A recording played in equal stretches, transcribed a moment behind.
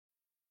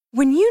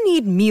When you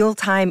need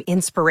mealtime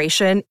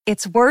inspiration,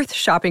 it's worth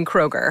shopping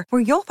Kroger,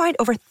 where you'll find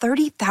over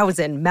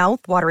 30,000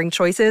 mouth-watering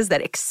choices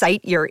that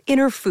excite your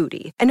inner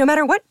foodie. And no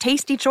matter what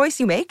tasty choice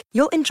you make,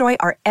 you'll enjoy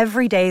our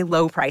everyday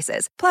low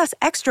prices, plus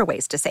extra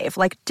ways to save,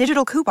 like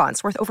digital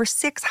coupons worth over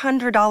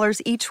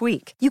 $600 each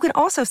week. You can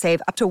also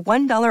save up to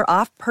 $1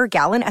 off per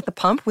gallon at the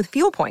pump with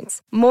fuel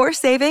points. More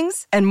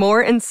savings and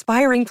more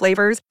inspiring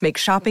flavors make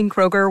shopping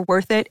Kroger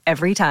worth it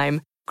every time.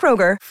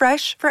 Kroger,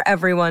 fresh for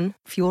everyone.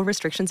 Fuel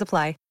restrictions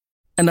apply.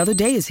 Another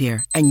day is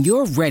here, and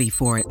you're ready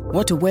for it.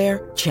 What to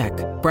wear? Check.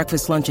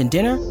 Breakfast, lunch, and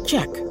dinner?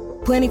 Check.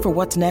 Planning for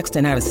what's next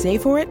and how to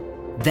save for it?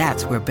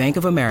 That's where Bank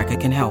of America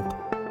can help.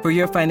 For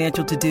your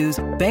financial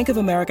to-dos, Bank of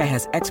America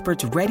has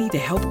experts ready to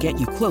help get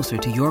you closer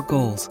to your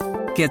goals.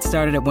 Get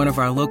started at one of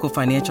our local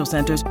financial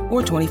centers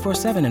or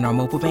 24/7 in our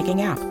mobile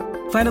banking app.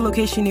 Find a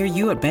location near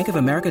you at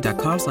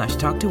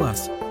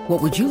bankofamerica.com/talktous.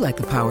 What would you like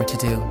the power to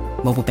do?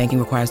 Mobile banking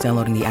requires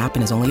downloading the app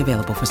and is only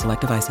available for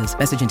select devices.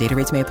 Message and data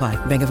rates may apply.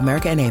 Bank of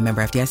America N.A.,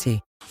 member FDIC.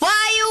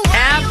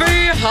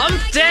 Happy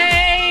hump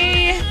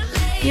day!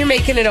 You're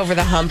making it over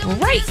the hump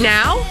right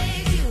now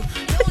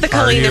with the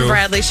Colleen and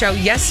Bradley Show.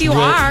 Yes, you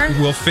are.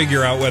 We'll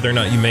figure out whether or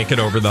not you make it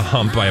over the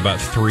hump by about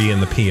 3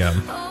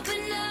 p.m.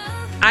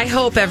 I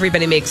hope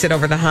everybody makes it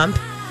over the hump.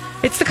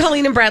 It's the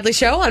Colleen and Bradley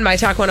Show on My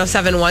Talk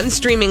 1071,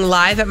 streaming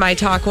live at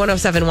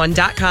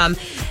MyTalk1071.com.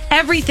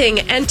 Everything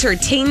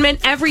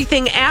entertainment,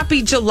 everything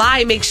Appy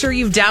July. Make sure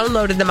you've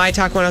downloaded the My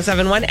Talk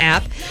 1071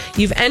 app.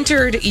 You've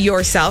entered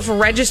yourself,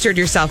 registered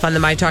yourself on the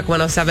My Talk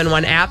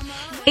 1071 app,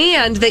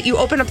 and that you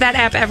open up that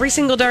app every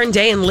single darn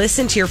day and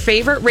listen to your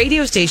favorite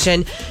radio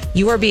station.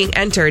 You are being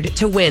entered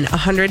to win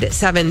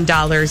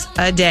 $107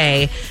 a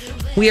day.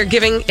 We are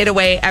giving it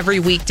away every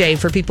weekday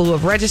for people who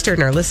have registered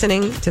and are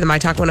listening to the My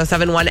Talk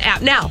 1071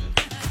 app. Now,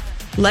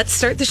 let's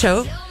start the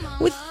show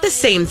with the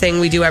same thing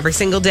we do every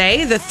single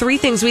day. The 3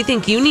 things we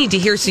think you need to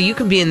hear so you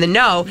can be in the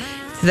know.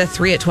 The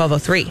 3 at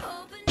 12:03.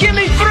 Give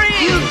me 3!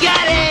 You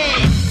got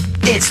it!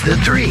 It's the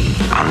 3.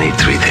 I'll need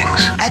 3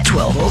 things. At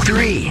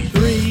 12:03.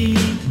 3,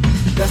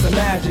 that's a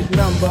magic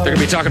number. They're going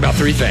to be talking about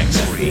 3 things.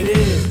 Yes, it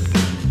is.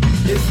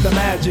 It's the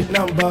magic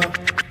number.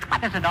 What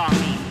does it all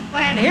mean?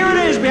 And here it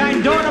is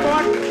behind door number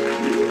 1.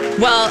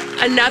 Well,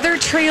 another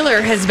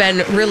trailer has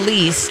been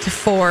released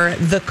for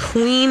the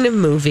Queen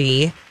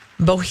movie,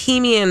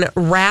 Bohemian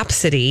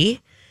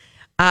Rhapsody,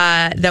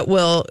 that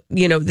will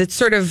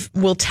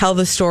tell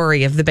the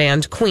story of the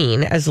band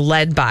Queen as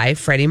led by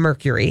Freddie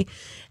Mercury.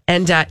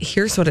 And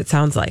here's what it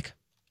sounds like.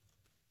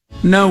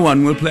 No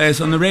one will play us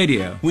on the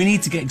radio. We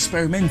need to get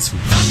experimental.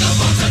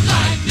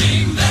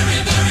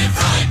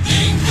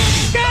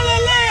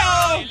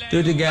 Galileo! Do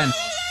it again.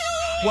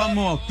 One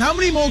more. How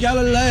many more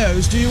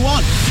Galileos do you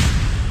want?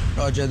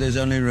 Roger, there's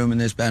only room in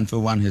this band for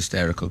one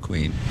hysterical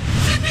queen.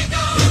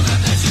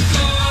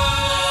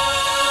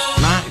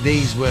 Mark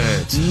these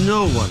words.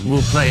 No one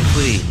will play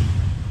Queen.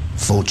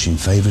 Fortune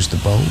favours the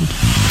bold.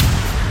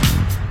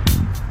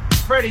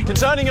 Freddie,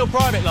 concerning your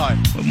private life.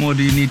 What more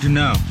do you need to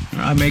know?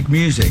 I make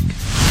music.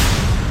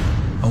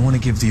 I want to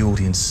give the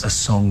audience a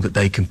song that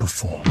they can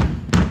perform.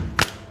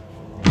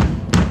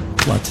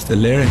 What's the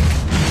lyric?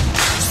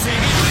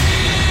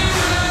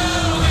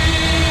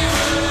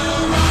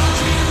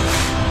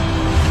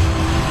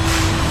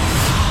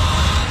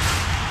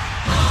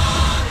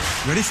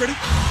 Ready, Freddie?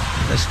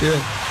 Let's do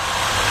it.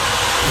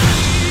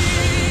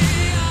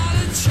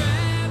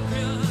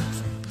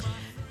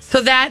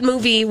 So that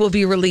movie will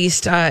be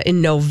released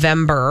in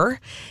November,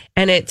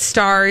 and it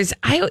stars.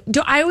 I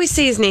always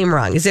say his name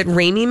wrong. Is it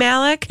Rami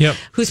Malek? Yep.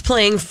 Who's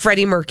playing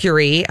Freddie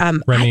Mercury?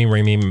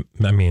 Rami.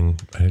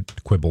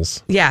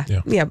 Quibbles. Yeah.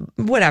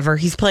 Whatever.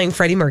 He's playing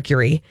Freddie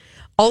Mercury.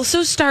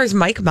 Also stars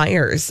Mike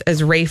Myers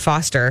as Ray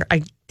Foster.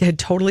 I had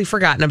totally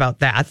forgotten about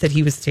that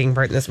he was taking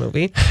part in this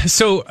movie.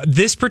 So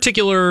this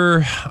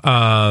particular,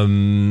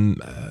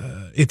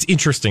 it's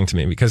interesting to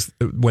me because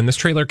when this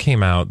trailer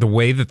came out, the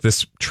way that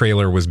this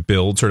trailer was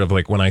billed, sort of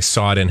like when I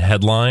saw it in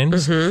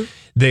headlines,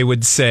 they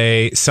would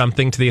say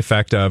something to the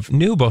effect of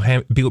New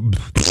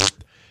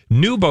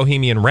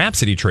Bohemian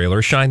Rhapsody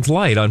trailer shines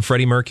light on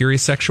Freddie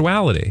Mercury's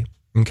sexuality.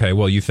 Okay,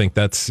 well, you think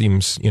that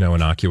seems,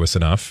 innocuous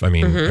enough. I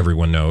mean,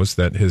 everyone knows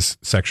that his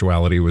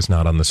sexuality was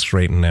not on the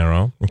straight and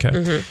narrow.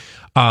 Okay.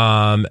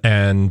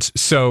 And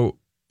so,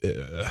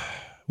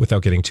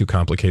 without getting too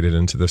complicated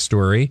into the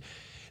story,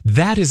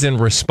 that is in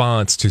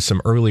response to some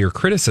earlier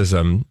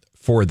criticism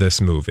for this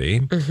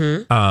movie.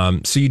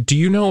 So do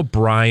you know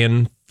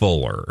Brian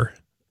Fuller?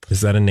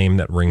 Is that a name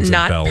that rings a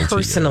bell to you? Not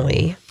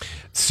personally.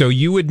 So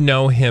you would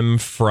know him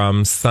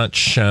from such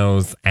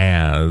shows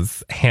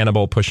as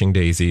Hannibal, Pushing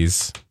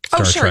Daisies,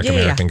 Star Trek,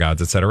 American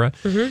Gods, etc.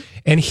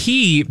 And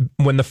he,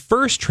 when the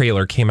first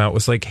trailer came out,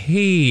 was like,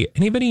 hey,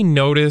 anybody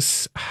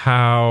notice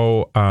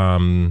how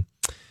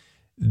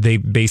they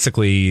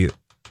basically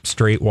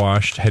straight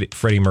washed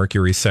Freddie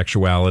Mercury's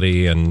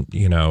sexuality and,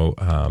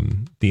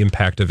 the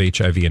impact of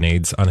HIV and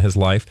AIDS on his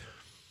life?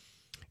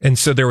 And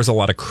so there was a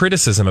lot of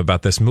criticism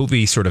about this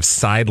movie sort of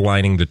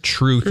sidelining the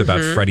truth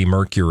about Freddie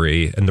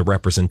Mercury and the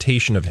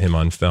representation of him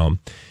on film.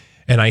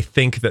 And I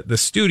think that the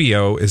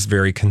studio is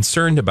very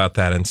concerned about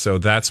that. And so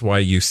that's why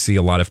you see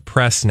a lot of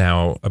press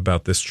now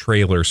about this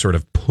trailer sort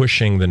of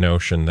pushing the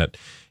notion that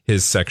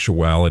his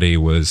sexuality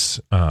was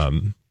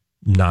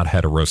not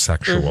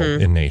heterosexual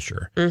in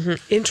nature.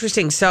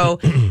 Interesting. So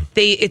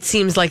it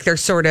seems like they're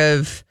sort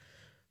of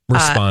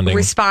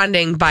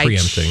responding by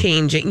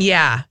changing.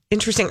 Yeah.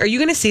 Interesting. Are you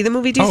going to see the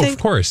movie, do you think? Of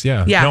course,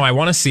 yeah. No, I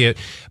want to see it.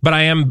 But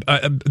I am,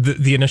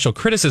 the initial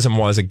criticism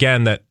was,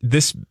 again, that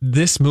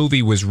this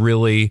movie was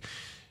really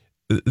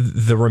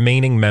the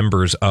remaining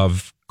members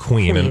of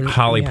Queen, and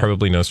Holly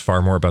probably knows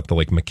far more about the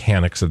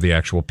mechanics of the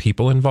actual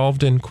people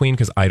involved in Queen,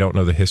 because I don't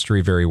know the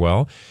history very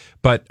well,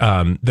 but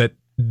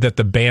that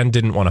the band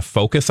didn't want to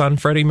focus on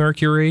Freddie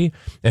Mercury,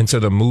 and so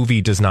the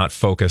movie does not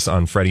focus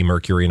on Freddie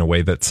Mercury in a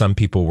way that some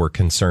people were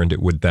concerned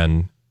it would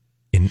then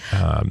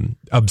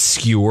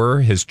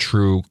obscure his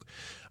true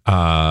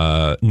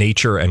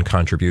nature and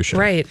contribution.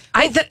 Right.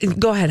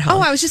 Go ahead,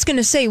 Holly. I was just going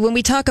to say, when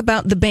we talk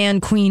about the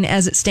band Queen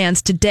as it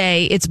stands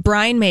today, it's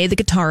Brian May, the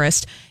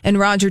guitarist, and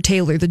Roger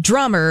Taylor, the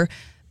drummer.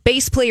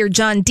 Bass player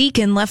John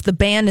Deacon left the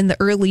band in the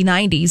early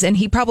 90s, and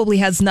he probably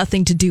has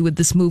nothing to do with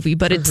this movie,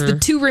 but it's the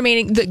two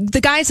remaining,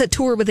 the guys that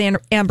tour with Adam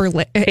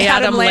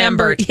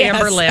Lambert. Yes.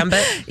 Amber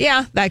Lambert.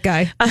 Yeah, that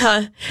guy.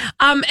 And,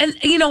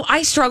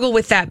 I struggle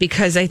with that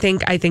because I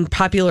think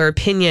popular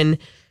opinion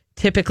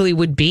typically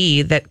would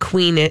be that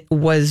Queen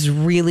was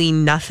really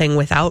nothing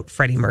without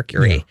Freddie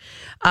Mercury.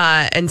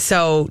 Yeah. And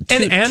so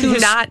to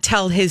not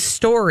tell his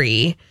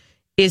story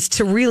is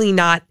to really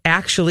not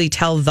actually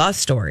tell the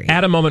story.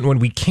 At a moment when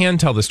we can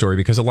tell the story,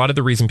 because a lot of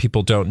the reason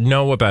people don't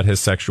know about his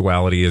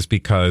sexuality is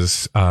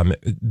because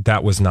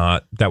that was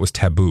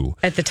taboo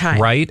at the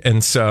time. Right?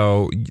 And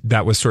so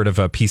that was sort of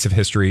a piece of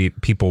history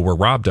people were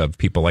robbed of.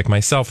 People like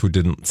myself who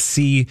didn't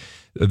see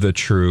the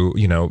true,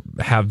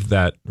 have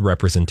that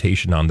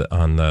representation on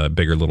the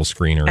bigger little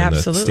screen or in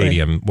the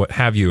stadium, what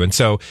have you. And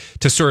so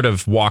to sort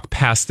of walk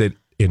past it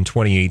in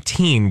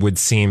 2018 would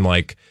seem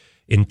like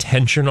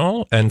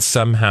intentional and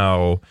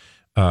somehow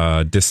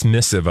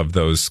dismissive of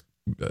those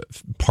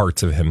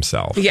parts of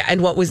himself. Yeah,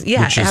 and what was,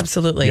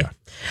 absolutely.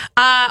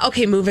 Yeah.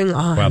 Okay, moving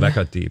on. Wow, that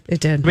got deep. It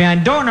did.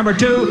 Behind door number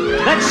 2,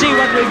 let's see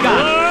what we've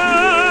got.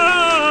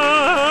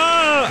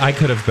 I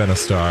could have been a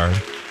star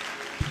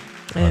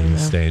on the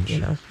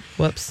stage.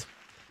 Whoops.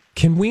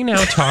 Can we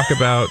now talk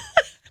about,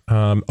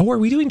 are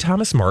we doing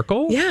Thomas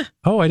Markle? Yeah.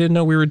 Oh, I didn't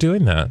know we were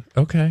doing that.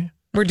 Okay.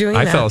 We're doing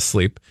that. I fell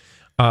asleep.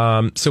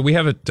 So we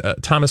have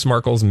Thomas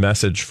Markle's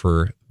message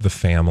for the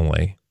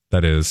family,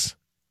 that is,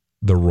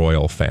 the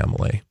royal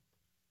family.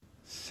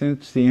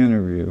 Since the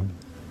interview,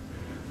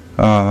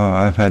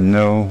 I've had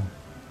no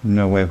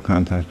way of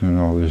contacting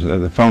at all. There's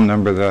the phone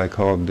number that I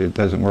called, it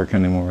doesn't work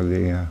anymore.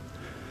 The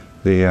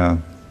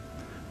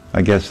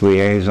I guess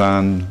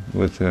liaison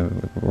with the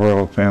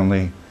royal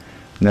family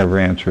never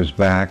answers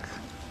back,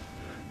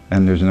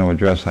 and there's no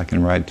address I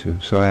can write to,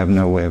 so I have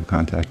no way of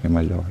contacting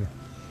my daughter.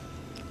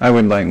 I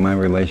would like my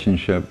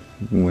relationship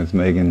with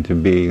Meghan to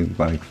be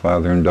like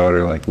father and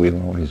daughter, like we've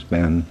always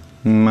been.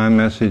 My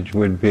message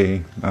would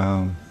be,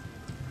 I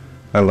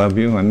love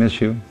you, I miss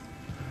you.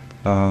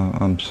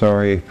 I'm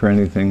sorry for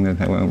anything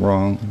that went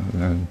wrong.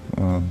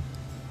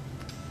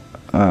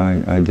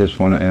 I just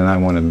want to, and I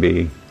want to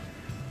be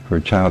her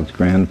child's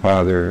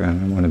grandfather,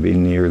 and I want to be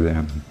near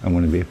them. I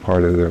want to be a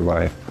part of their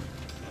life.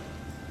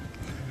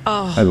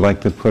 Oh. I'd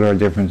like to put our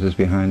differences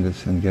behind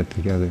us and get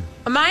together.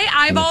 My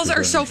eyeballs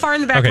are so far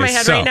in the back of my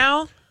head right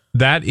now.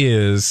 That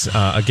is,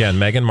 again,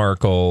 Meghan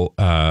Markle,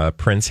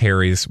 Prince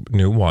Harry's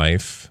new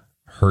wife,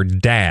 her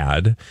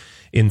dad,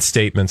 in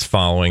statements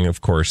following, of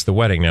course, the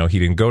wedding. Now, he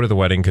didn't go to the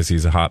wedding because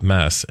he's a hot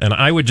mess. And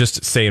I would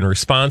just say, in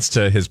response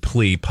to his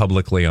plea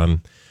publicly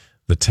on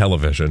the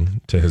television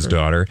to his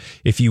daughter,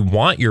 if you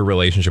want your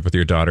relationship with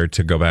your daughter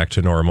to go back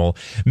to normal,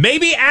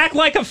 maybe act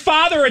like a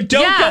father and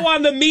don't go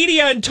on the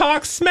media and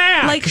talk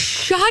smack. Like,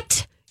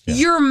 shut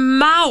your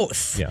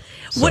mouth. Yeah.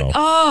 So.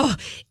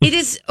 It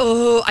is,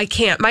 I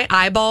can't. My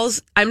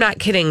eyeballs, I'm not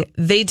kidding.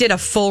 They did a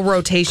full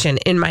rotation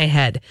in my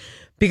head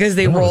because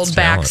they rolled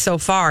back so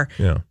far.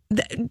 Yeah.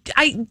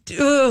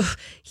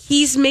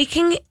 He's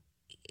making...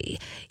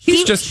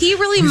 He's must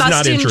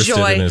not interested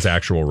enjoy in his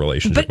actual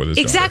relationship with his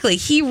exactly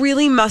daughter. He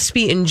really must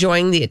be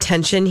enjoying the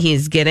attention he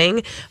is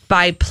getting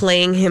by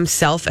playing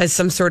himself as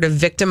some sort of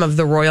victim of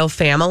the royal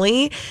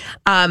family,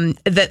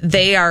 that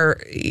they are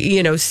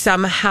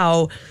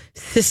somehow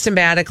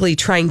systematically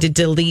trying to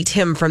delete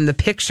him from the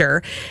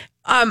picture.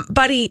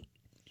 Buddy,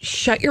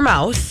 shut your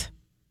mouth,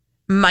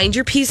 mind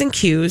your P's and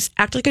Q's,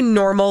 act like a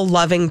normal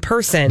loving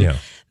person.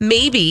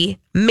 Maybe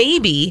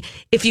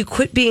if you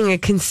quit being a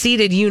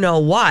conceited,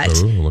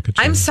 look at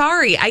you. I'm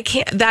sorry, I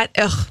can't.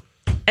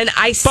 And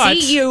I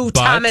see you,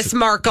 Thomas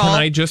Markle. Can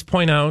I just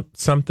point out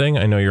something?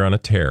 I know you're on a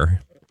tear.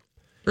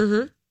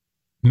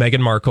 Mm-hmm. Meghan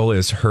Markle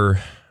is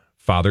her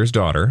father's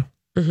daughter.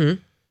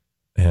 Mm-hmm.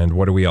 And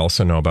what do we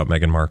also know about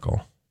Meghan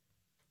Markle?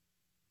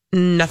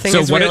 Nothing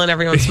is real and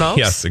everyone smokes.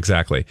 Yes,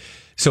 exactly.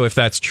 So if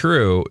that's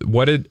true,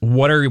 what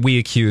are we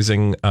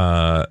accusing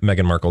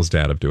Meghan Markle's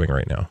dad of doing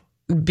right now?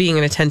 Being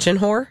an attention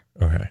whore.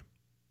 Okay.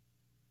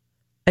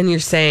 And you're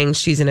saying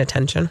she's an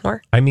attention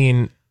whore? I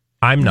mean,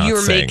 I'm not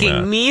You're saying making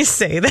that. me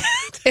say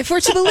that. If we're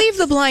to believe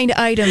the blind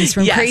items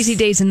from Yes.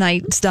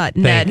 crazydaysandnights.net,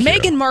 Thank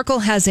you. Meghan Markle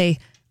has a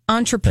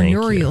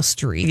entrepreneurial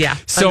streak. Yeah.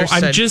 So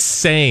understood. I'm just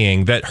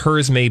saying that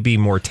hers may be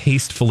more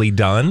tastefully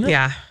done.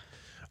 Yeah.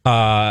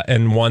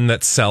 And one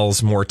that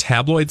sells more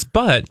tabloids,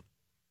 but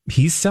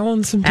he's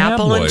selling some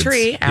Apple tabloids.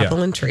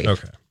 and tree.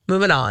 Okay.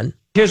 Moving on.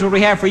 Here's what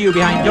we have for you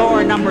behind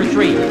door number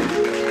 3.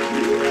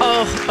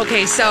 Oh,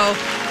 okay. So,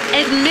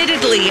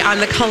 admittedly, on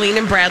the Colleen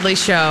and Bradley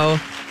show,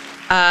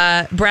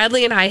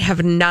 Bradley and I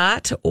have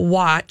not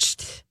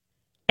watched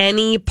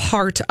any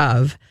part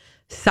of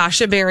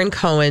Sacha Baron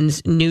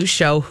Cohen's new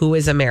show, Who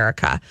is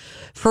America?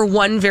 For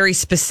one very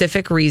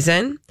specific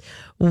reason.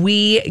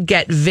 We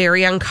get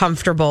very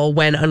uncomfortable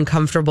when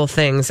uncomfortable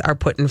things are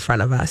put in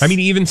front of us. I mean,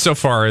 even so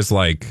far as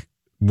like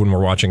when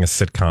we're watching a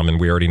sitcom and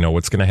we already know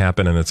what's going to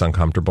happen and it's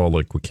uncomfortable,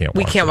 like we can't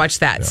watch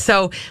that. Yeah.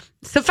 So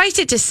suffice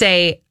it to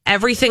say,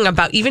 everything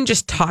about even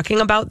just talking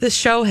about this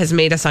show has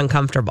made us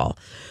uncomfortable.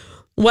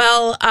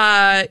 Well,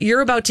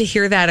 you're about to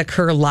hear that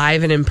occur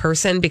live and in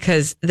person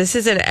because this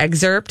is an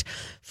excerpt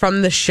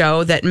from the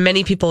show that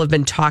many people have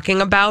been talking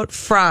about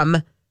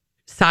from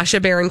Sacha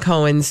Baron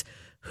Cohen's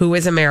Who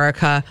is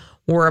America.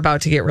 We're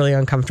about to get really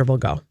uncomfortable.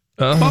 Go.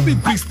 Bobby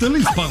Pistol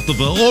is part of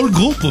a whole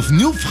group of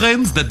new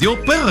friends that your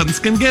parents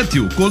can get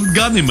you, called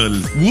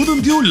Gunnimals.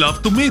 Wouldn't you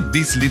love to meet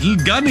this little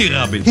Gunny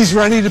Rabbit? He's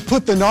ready to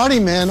put the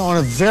naughty man on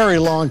a very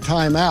long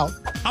time out.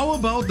 How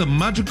about the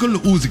magical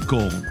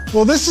Uzicorn?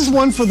 Well, this is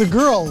one for the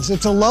girls.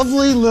 It's a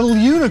lovely little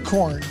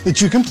unicorn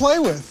that you can play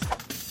with.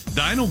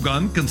 Dino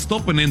Gun can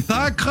stop an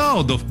entire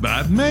crowd of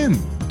bad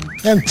men.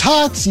 And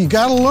Tots, you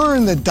gotta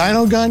learn that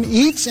Dino Gun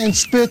eats and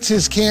spits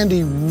his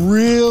candy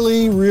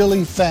really,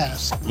 really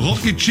fast.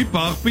 Rocket Ship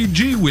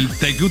RPG will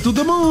take you to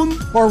the moon.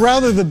 Or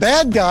rather, the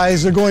bad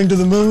guys are going to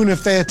the moon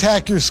if they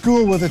attack your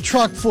school with a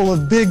truck full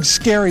of big,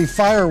 scary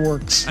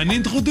fireworks. And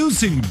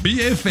introducing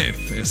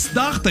BFF, a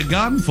starter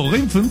gun for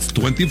infants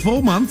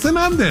 24 months and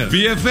under.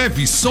 BFF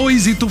is so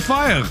easy to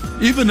fire,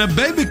 even a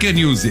baby can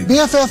use it.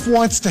 BFF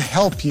wants to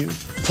help you.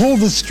 Pull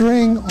the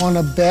string on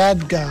a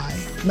bad guy.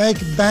 Make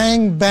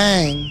bang,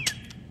 bang.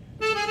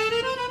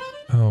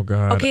 Oh,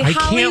 God. Okay, I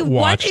Holly, can't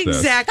watch what this.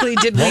 exactly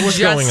did we What was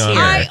just going on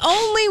hear? I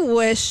only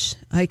wish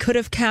I could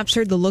have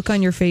captured the look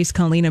on your face,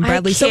 Colleen and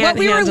Bradley. So what can't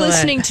we were handle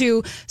listening it.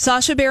 to,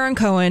 Sacha Baron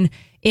Cohen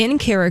in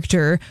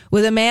character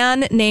with a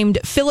man named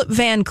Philip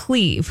Van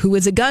Cleve, who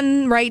is a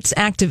gun rights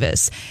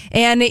activist.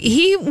 And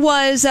he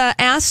was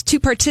asked to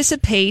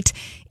participate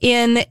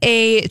in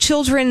a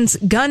children's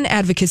gun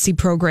advocacy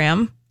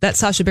program that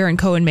Sacha Baron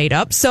Cohen made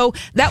up. So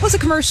that was a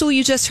commercial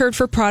you just heard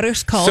for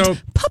products called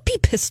Puppy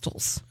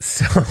Pistols.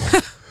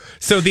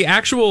 So the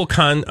actual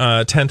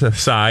content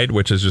aside,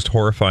 which is just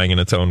horrifying in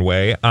its own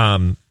way,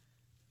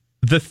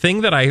 the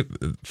thing that I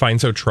find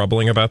so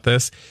troubling about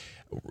this,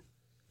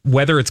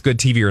 whether it's good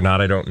TV or not,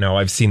 I don't know.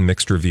 I've seen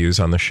mixed reviews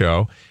on the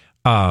show.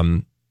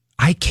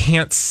 I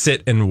can't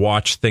sit and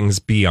watch things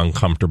be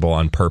uncomfortable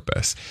on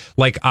purpose.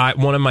 Like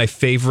one of my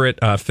favorite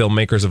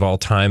filmmakers of all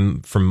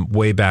time from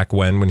way back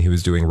when he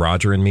was doing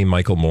Roger and Me,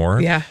 Michael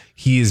Moore. Yeah.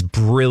 He is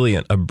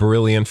brilliant, a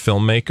brilliant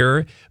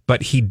filmmaker,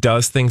 but he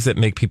does things that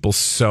make people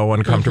so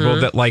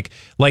uncomfortable that like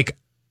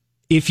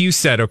if you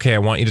said, okay, I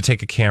want you to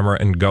take a camera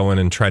and go in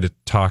and try to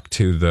talk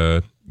to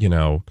the,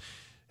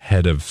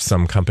 head of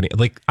some company.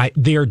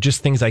 They are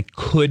just things I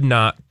could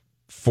not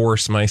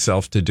force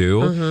myself to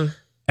do.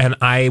 And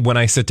when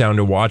I sit down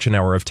to watch an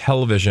hour of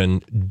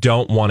television,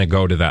 don't want to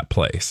go to that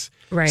place.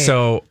 Right.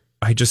 So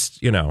I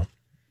just,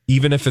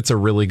 even if it's a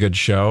really good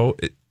show,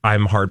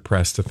 I'm hard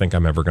pressed to think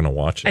I'm ever going to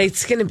watch it.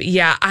 It's going to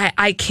be,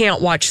 I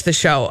can't watch the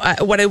show.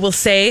 What I will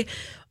say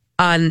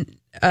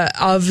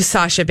of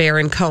Sacha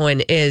Baron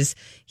Cohen is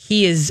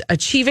he is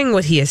achieving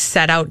what he has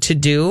set out to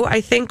do,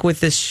 I think, with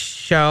this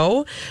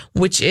show,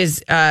 which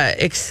is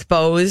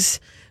expose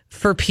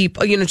for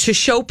people, to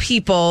show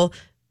people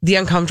the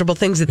uncomfortable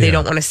things that they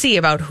don't want to see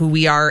about who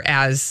we are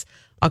as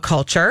a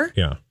culture.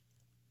 Yeah.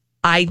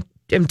 I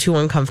am too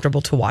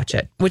uncomfortable to watch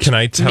it, which Can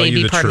I tell may you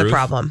be the part truth? of the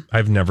problem.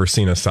 I've never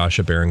seen a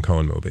Sacha Baron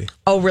Cohen movie.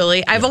 Oh,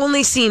 really? I've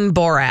only seen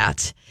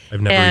Borat. I've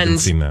never even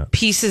seen that.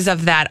 Pieces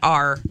of that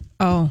are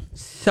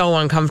so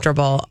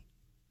uncomfortable,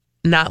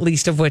 not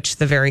least of which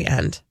the very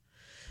end.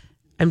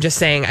 I'm just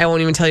saying, I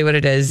won't even tell you what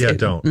it is. Yeah,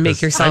 don't.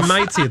 Make yourself... I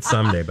might see it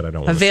someday, but I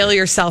don't want to avail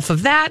yourself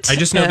of that. I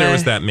just know there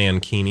was that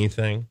Mankini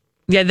thing.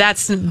 Yeah,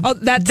 that's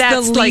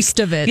the least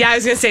of it. Yeah, I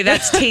was going to say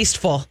that's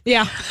tasteful.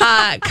 Yeah.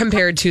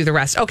 Compared to the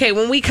rest. Okay,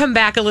 when we come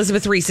back,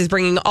 Elizabeth Reese is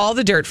bringing all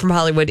the dirt from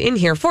Hollywood in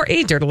here for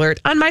a Dirt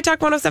Alert on My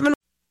Talk 107.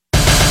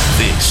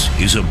 This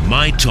is a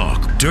My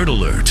Talk Dirt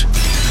Alert.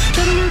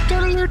 Dirt Alert,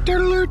 Dirt Alert,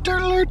 Dirt Alert,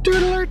 Dirt Alert,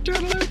 Dirt Alert, Dirt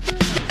Alert.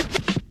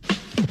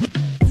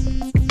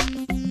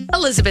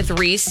 Elizabeth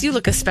Reese, you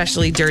look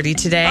especially dirty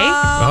today.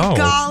 Oh,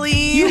 golly.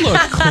 You look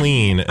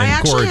clean and I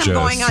actually gorgeous. am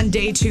going on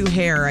day 2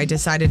 hair. I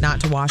decided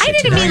not to wash it I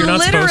didn't today. mean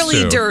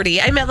literally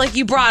dirty. I meant like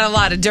you brought a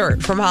lot of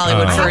dirt from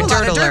Hollywood for a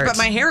Dirt Alert. But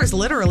my hair is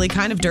literally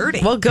kind of dirty.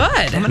 Well, good.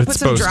 I'm going to put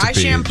some dry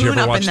shampoo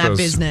up in that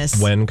business.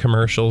 When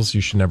commercials, you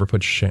should never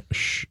put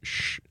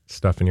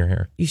stuff in your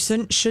hair. You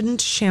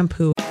shouldn't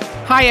shampoo.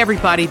 Hi,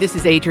 everybody. This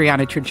is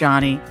Adriana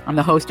Trajani. I'm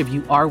the host of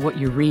You Are What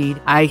You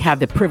Read. I have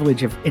the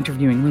privilege of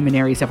interviewing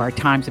luminaries of our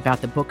times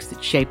about the books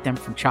that shaped them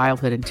from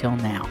childhood until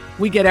now.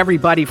 We get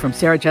everybody from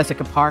Sarah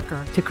Jessica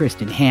Parker to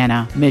Kristen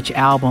Hanna, Mitch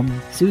Albom,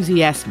 Susie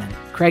Essman,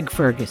 Craig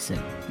Ferguson,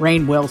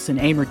 Rainn Wilson,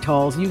 Amor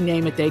Tolls, you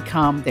name it, they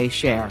come, they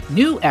share.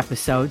 New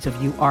episodes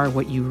of You Are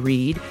What You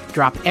Read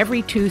drop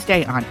every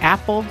Tuesday on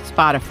Apple,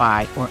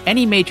 Spotify, or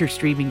any major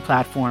streaming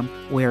platform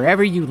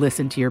wherever you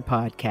listen to your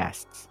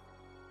podcasts.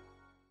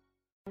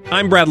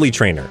 I'm Bradley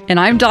Trainer. And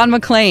I'm Don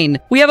McClain.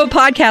 We have a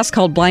podcast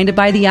called Blinded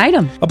by the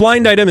Item. A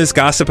blind item is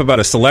gossip about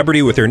a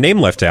celebrity with their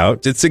name left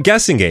out. It's a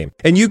guessing game,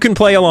 and you can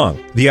play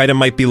along. The item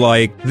might be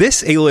like,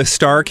 this A-list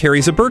star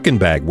carries a Birkin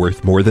bag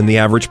worth more than the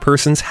average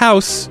person's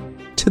house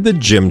to the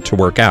gym to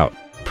work out.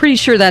 Pretty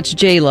sure that's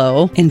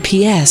J-Lo. And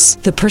P.S.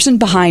 the person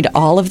behind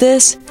all of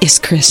this is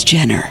Kris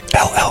Jenner,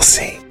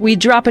 LLC. We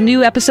drop a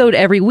new episode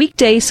every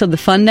weekday so the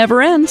fun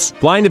never ends.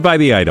 Blinded by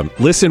the Item.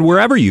 Listen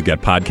wherever you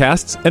get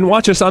podcasts and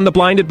watch us on the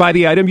Blinded by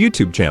the Item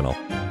YouTube channel.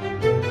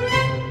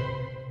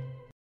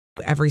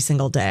 Every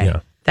single day.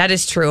 Yeah. That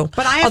is true.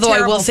 But Although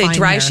I will say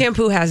dry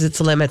shampoo has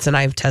its limits, and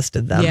I've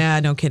tested them.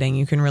 Yeah, no kidding.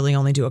 You can really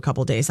only do a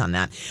couple days on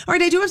that. All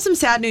right, I do have some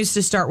sad news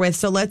to start with,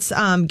 so let's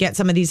get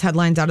some of these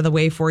headlines out of the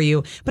way for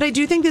you. But I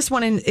do think this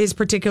one is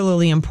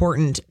particularly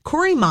important.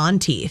 Corey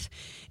Monteith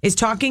is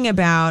talking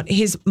about,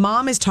 his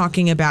mom is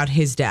talking about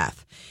his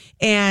death.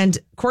 And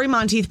Corey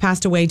Monteith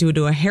passed away due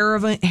to a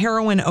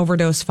heroin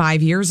overdose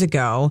 5 years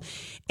ago.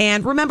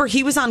 And remember,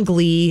 he was on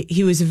Glee.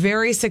 He was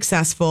very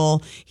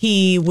successful.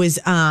 He was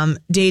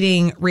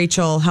dating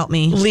Rachel, help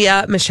me.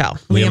 Leah Michelle.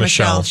 Leah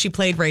Michelle. She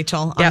played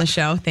Rachel on the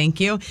show. Thank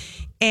you.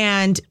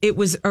 And it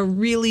was a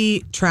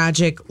really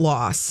tragic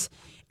loss.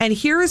 And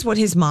here is what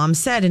his mom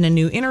said in a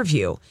new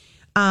interview.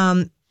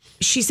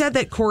 She said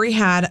that Corey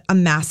had a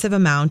massive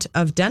amount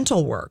of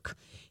dental work.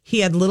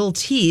 He had little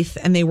teeth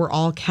and they were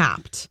all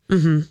capped.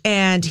 Mm-hmm.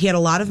 And he had a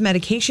lot of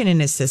medication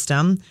in his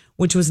system,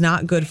 which was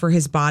not good for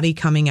his body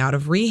coming out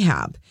of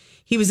rehab.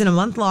 He was in a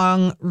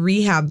month-long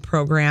rehab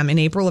program in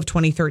April of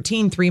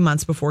 2013, 3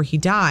 months before he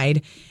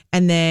died.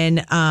 And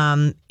then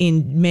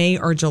in May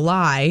or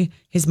July,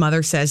 his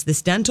mother says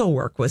this dental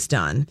work was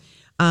done.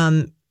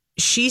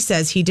 She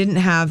says he didn't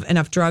have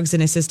enough drugs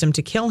in his system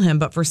to kill him,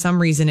 but for some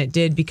reason it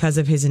did because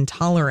of his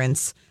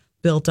intolerance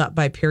built up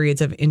by periods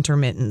of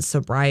intermittent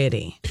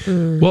sobriety.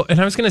 Well,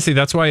 and I was going to say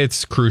that's why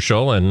it's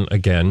crucial. And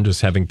again,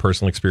 just having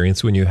personal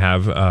experience when you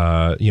have,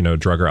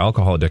 drug or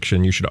alcohol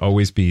addiction, you should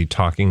always be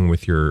talking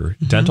with your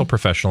dental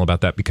professional about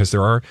that because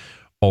there are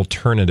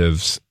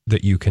alternatives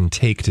that you can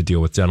take to deal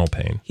with dental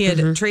pain. He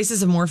had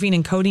traces of morphine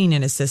and codeine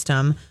in his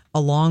system,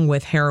 along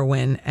with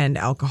heroin and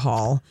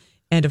alcohol.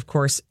 And of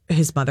course,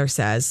 his mother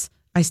says,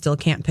 I still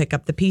can't pick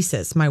up the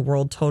pieces. My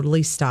world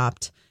totally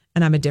stopped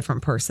and I'm a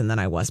different person than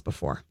I was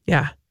before.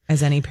 Yeah.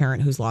 As any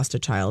parent who's lost a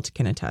child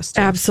can attest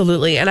to.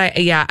 Absolutely. And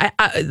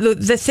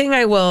the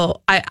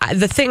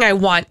thing I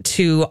want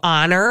to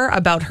honor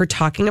about her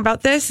talking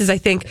about this is I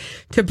think,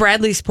 to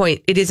Bradley's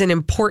point, it is an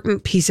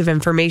important piece of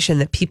information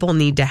that people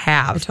need to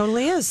have. It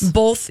totally is.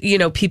 Both,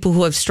 people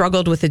who have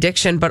struggled with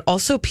addiction, but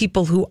also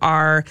people who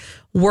are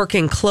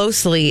working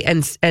closely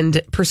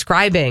and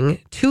prescribing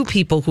to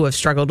people who have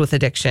struggled with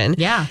addiction.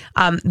 Yeah.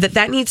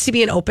 That needs to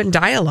be an open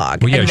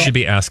dialogue. Well, yeah, you should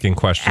be asking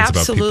questions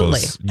about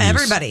people's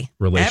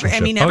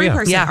relationship. Every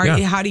person.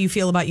 How do you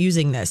feel about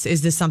using this?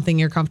 Is this something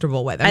you're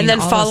comfortable with? And then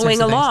following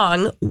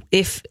along,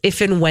 if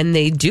and when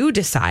they do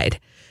decide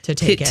to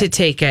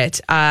take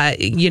it,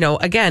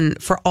 again,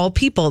 for all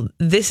people,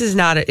 this is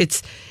not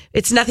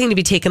it's nothing to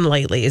be taken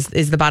lightly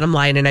is the bottom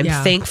line. And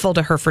I'm thankful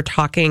to her for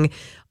talking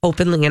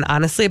openly and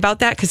honestly about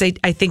that, because I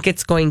think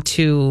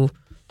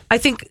I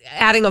think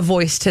adding a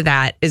voice to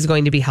that is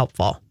going to be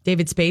helpful.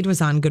 David Spade was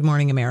on Good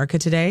Morning America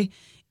today,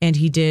 and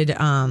he did.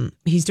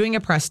 He's doing a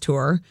press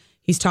tour.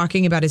 He's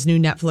talking about his new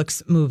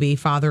Netflix movie,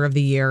 Father of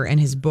the Year, and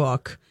his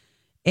book.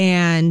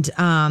 And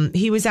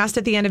he was asked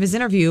at the end of his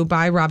interview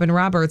by Robin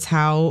Roberts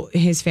how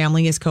his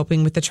family is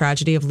coping with the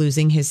tragedy of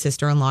losing his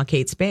sister-in-law,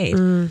 Kate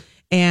Spade.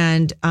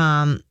 And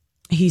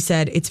he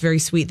said, it's very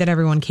sweet that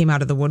everyone came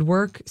out of the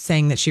woodwork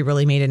saying that she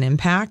really made an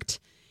impact.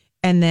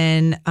 And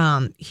then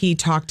he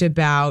talked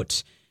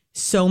about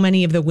so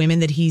many of the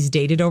women that he's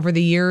dated over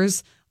the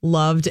years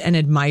loved and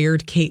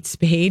admired Kate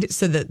Spade,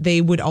 so that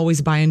they would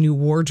always buy a new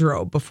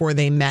wardrobe before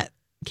they met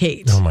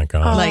Kate. Oh my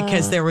God.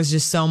 Because there was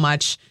just so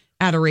much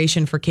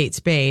adoration for Kate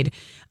Spade.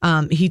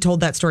 He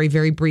told that story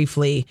very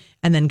briefly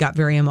and then got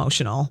very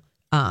emotional,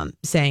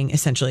 saying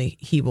essentially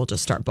he will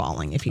just start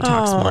bawling if he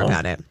talks more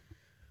about it.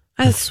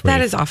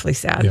 That is awfully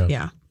sad.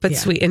 Yeah. But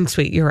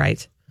sweet. You're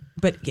right.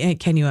 But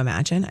can you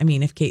imagine? I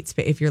mean,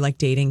 if you're like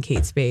dating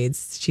Kate Spade,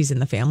 she's in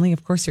the family,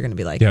 of course you're going to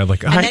be like,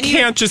 I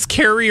can't just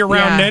carry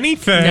around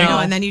anything. No,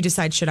 and then you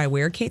decide, should I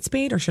wear Kate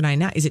Spade or should I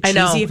not? Is it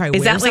cheesy if I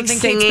wear something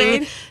Kate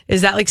Spade?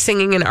 Is that like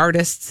singing an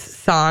artist's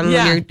song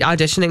when you're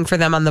auditioning for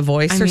them on The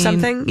Voice or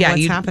something? Yeah,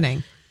 what's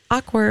happening?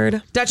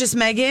 Awkward. Duchess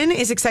Meghan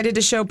is excited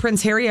to show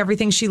Prince Harry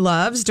everything she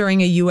loves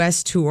during a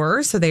U.S.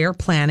 tour. So they are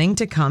planning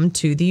to come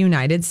to the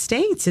United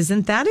States.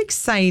 Isn't that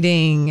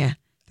exciting?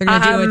 They're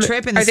going to do a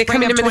trip in the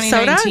spring of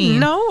 2019.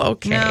 No?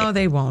 Okay. No,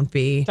 they won't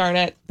be. Darn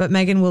it. But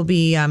Meghan will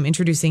be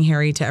introducing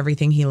Harry to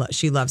everything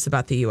she loves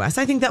about the U.S.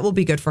 I think that will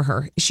be good for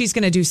her. She's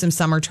going to do some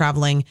summer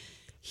traveling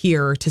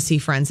here to see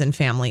friends and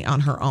family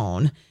on her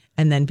own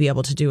and then be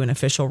able to do an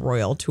official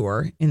royal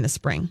tour in the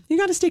spring. You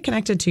got to stay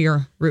connected to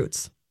your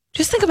roots.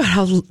 Just think about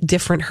how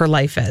different her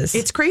life is.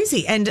 It's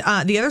crazy. And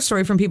the other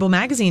story from People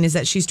Magazine is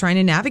that she's trying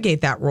to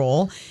navigate that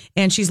role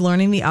and she's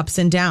learning the ups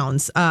and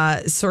downs.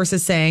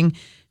 Sources saying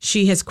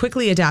she has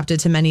quickly adapted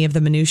to many of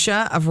the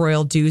minutiae of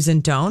royal do's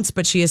and don'ts,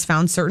 but she has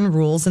found certain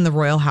rules in the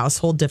royal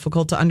household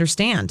difficult to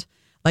understand,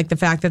 like the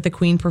fact that the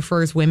Queen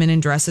prefers women in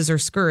dresses or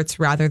skirts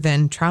rather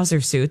than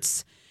trouser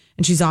suits.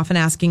 And she's often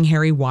asking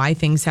Harry why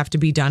things have to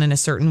be done in a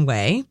certain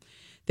way.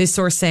 This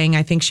source saying,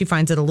 I think she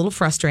finds it a little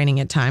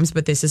frustrating at times,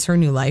 but this is her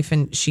new life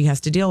and she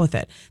has to deal with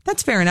it.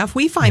 That's fair enough.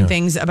 We find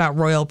things about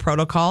royal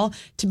protocol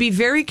to be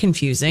very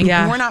confusing.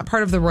 Yeah. And we're not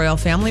part of the royal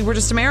family. We're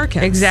just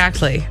Americans.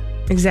 Exactly.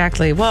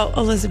 Well,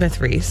 Elizabeth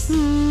Reese.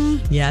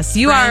 Yes.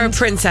 You are a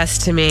princess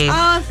to me.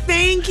 Oh,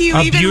 thank you.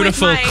 A Even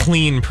beautiful, with my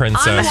clean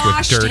princess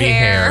with dirty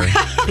hair.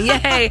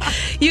 Yay.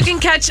 You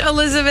can catch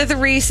Elizabeth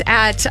Reese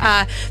at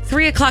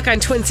 3 o'clock on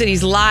Twin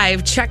Cities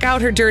Live. Check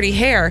out her dirty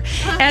hair.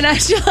 And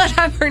she'll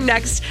have her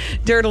next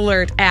Dirt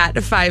Alert at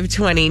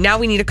 5:20. Now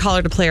we need a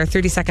caller to play our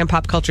 30-second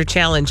pop culture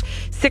challenge.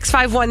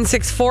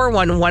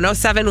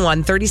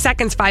 651-641-1071. 30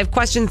 seconds, 5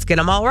 questions. Get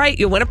them all right.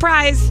 You'll win a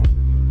prize.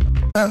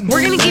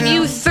 We're going to give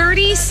you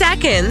 30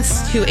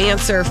 seconds to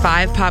answer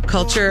 5 pop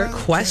culture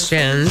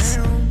questions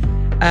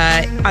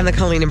on the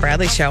Colleen and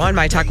Bradley Show on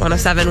My Talk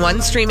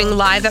 1071, streaming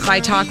live at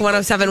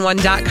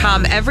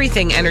MyTalk1071.com.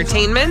 Everything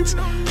Entertainment.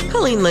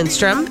 Colleen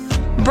Lindstrom,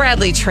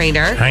 Bradley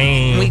Trainer.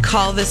 Hi. We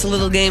call this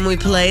little game we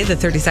play the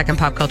 30-second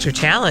pop culture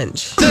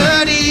challenge.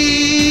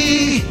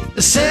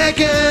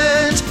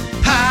 30-second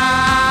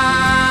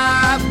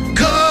pop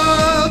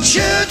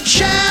culture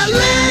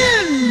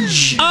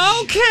challenge.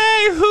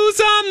 Okay, who's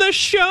on the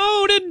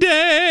show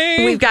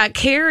today? We've got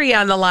Carrie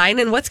on the line,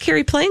 and what's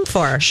Carrie playing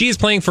for? She is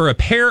playing for a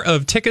pair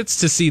of tickets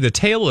to see The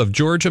Tale of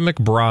Georgia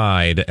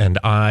McBride, and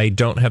I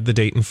don't have the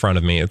date in front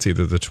of me. It's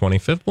either the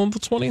 25th or the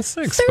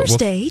 26th.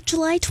 Thursday,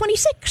 July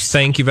 26th.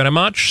 Thank you very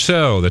much.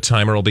 So the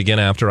timer will begin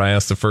after I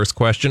ask the first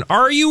question.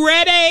 Are you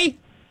ready?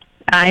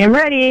 I am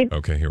ready.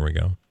 Okay, here we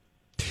go.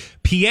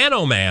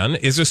 Piano Man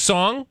is a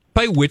song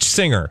by which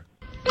singer?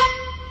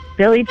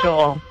 Billy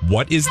Joel.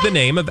 What is the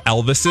name of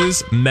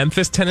Elvis's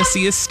Memphis,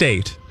 Tennessee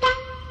estate?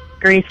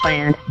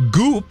 Graceland.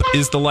 Goop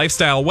is the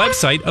lifestyle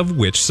website of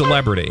which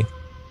celebrity?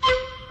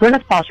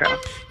 Gwyneth Paltrow.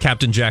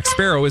 Captain Jack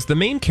Sparrow is the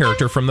main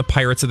character from the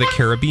Pirates of the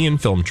Caribbean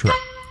film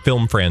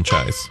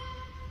franchise.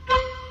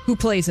 Who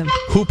plays him?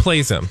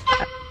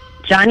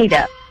 Johnny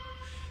Depp.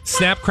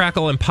 Snap,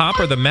 Crackle, and Pop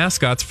are the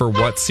mascots for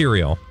what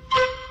cereal?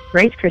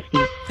 Rice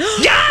Krispies.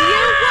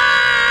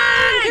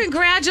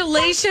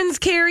 Congratulations,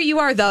 Carrie. You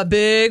are the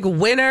big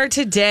winner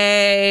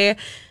today.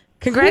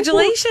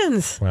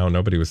 Congratulations. Wow,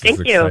 nobody was as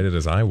excited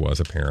as I was,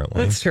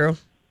 apparently. That's true.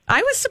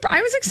 I was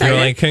excited.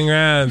 You're like,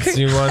 congrats,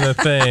 you won the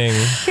thing.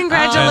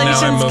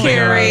 Congratulations,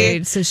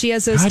 Carrie. So she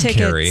has those tickets.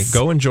 Carrie,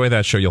 go enjoy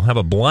that show. You'll have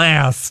a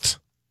blast.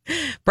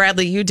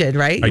 Bradley, you did,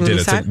 right? I did.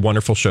 It's a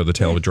wonderful show, The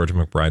Tale of Georgia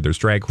McBride. There's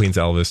drag queens,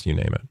 Elvis, you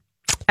name it.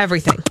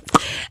 Everything.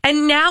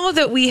 And now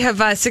that we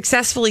have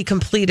successfully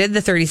completed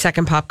the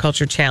 30-second pop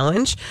culture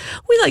challenge,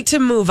 we like to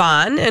move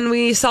on and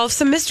we solve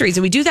some mysteries.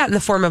 And we do that in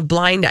the form of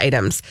blind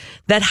items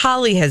that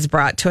Holly has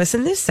brought to us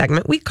in this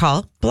segment we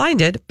call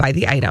Blinded by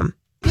the Item.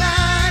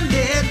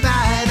 Blinded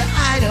by the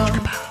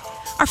item.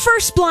 Our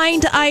first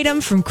blind item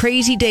from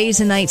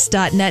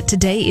crazydaysandnights.net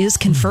today is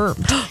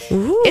confirmed.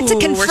 Ooh, it's a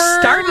confirmed. We're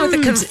starting with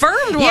a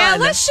confirmed one. Yeah,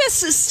 let's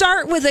just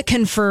start with a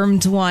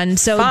confirmed one.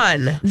 So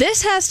fun.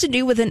 This has to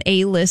do with an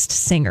A-list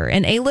singer.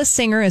 An A-list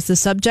singer is the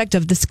subject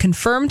of this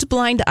confirmed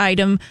blind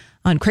item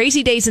on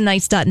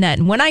crazydaysandnights.net.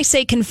 And when I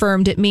say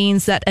confirmed, it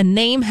means that a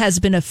name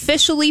has been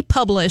officially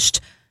published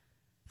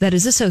that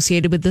is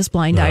associated with this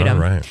blind item.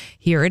 Right.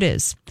 Here it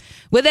is.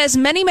 With as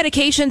many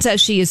medications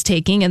as she is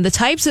taking and the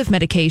types of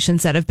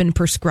medications that have been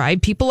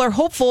prescribed, people are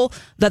hopeful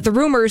that the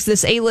rumors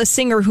this A-list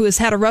singer who has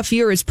had a rough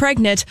year is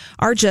pregnant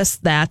are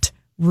just that,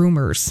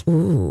 rumors.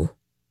 Ooh.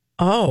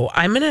 Oh,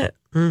 I'm going to...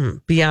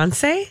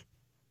 Beyonce?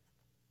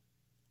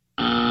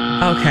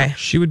 Okay.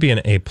 She would be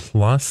an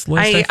A-plus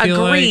list, I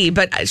feel agree,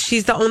 like. but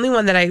she's the only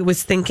one that I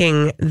was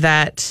thinking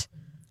that...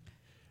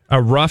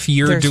 A rough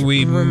year, do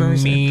we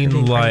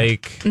mean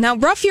like... Now,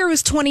 rough year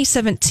was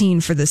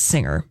 2017 for this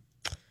singer.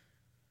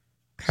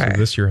 Okay. So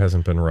this year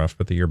hasn't been rough,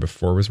 but the year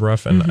before was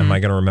rough. And am I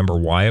going to remember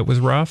why it was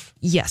rough?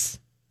 Yes.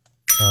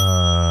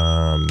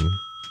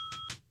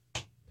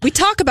 We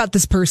talk about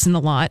this person a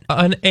lot.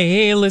 An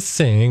A-list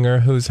singer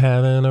who's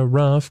having a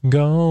rough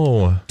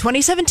go.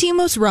 2017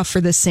 was rough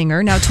for this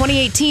singer. Now,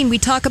 2018, we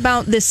talk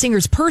about this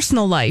singer's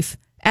personal life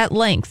at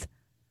length.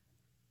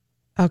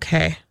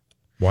 Okay.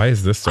 Why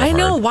is this so hard? I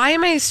know. Why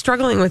am I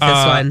struggling with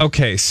this one?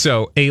 Okay,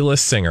 so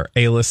A-list singer.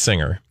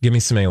 Give me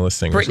some A-list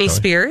singers. Britney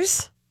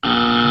Spears?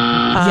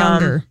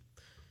 Younger.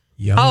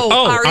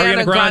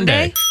 Ariana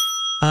Grande?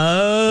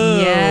 Oh.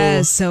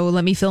 Yes. So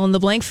let me fill in the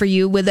blank for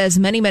you. With as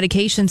many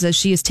medications as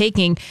she is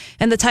taking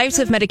and the types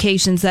of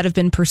medications that have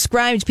been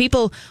prescribed,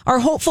 people are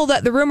hopeful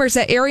that the rumors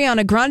that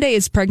Ariana Grande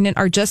is pregnant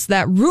are just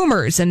that,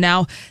 rumors. And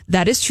now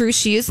that is true.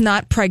 She is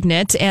not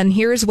pregnant. And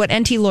here's what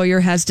NT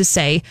Lawyer has to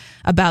say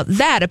about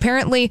that.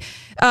 Apparently,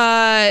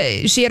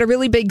 she had a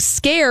really big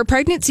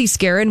pregnancy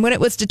scare. And when it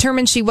was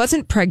determined she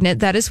wasn't pregnant,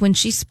 that is when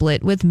she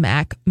split with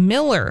Mac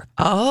Miller.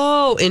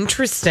 Oh,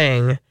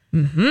 interesting.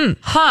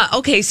 Mm-hmm.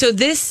 Okay. So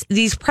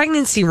these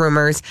pregnancy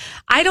rumors,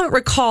 I don't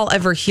recall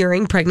ever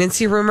hearing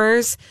pregnancy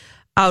rumors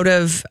out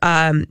of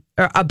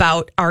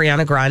about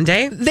Ariana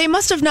Grande. They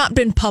must have not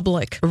been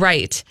public,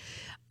 right?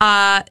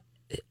 But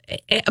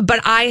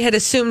I had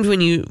assumed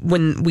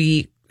when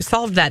we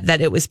solved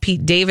that it was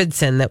Pete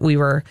Davidson that we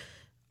were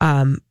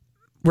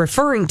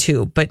referring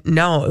to, but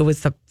no, it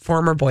was the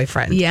former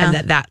boyfriend. Yeah,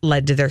 and that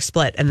led to their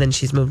split, and then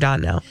she's moved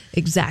on now.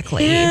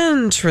 Exactly.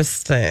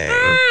 Interesting.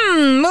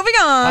 Moving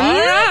on. All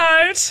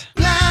right.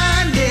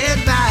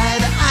 Blinded by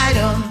the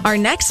item. Our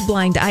next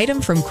blind item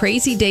from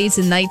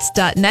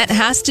crazydaysandnights.net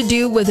has to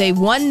do with a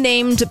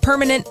one-named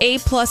permanent A+++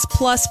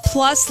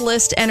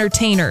 list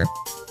entertainer.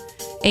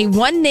 A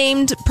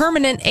one-named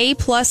permanent A++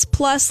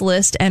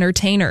 list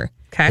entertainer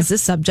is the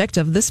subject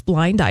of this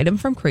blind item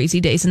from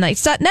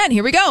crazydaysandnights.net.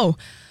 Here we go.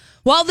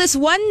 While this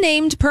one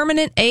named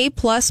permanent A++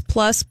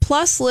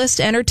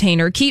 list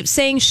entertainer keeps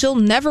saying she'll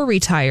never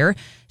retire,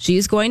 she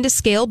is going to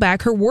scale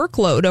back her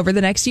workload over the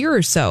next year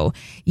or so.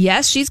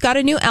 Yes, she's got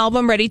a new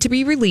album ready to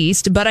be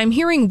released, but I'm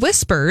hearing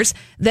whispers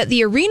that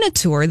the arena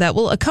tour that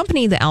will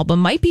accompany the album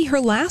might be her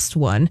last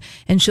one,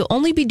 and she'll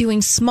only be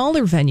doing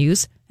smaller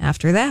venues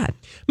after that.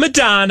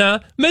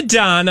 Madonna.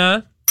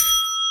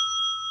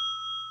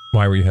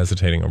 Why were you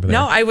hesitating over there?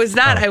 No, I was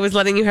not. I was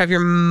letting you have your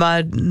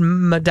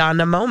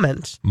Madonna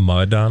moment.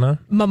 Madonna?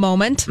 My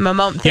moment.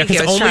 Thank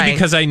you.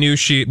 Because I knew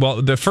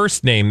the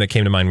first name that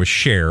came to mind was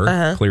Cher.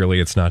 Uh-huh.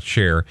 Clearly it's not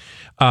Cher.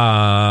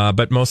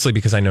 But mostly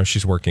because I know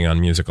she's working on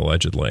music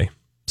allegedly.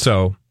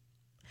 So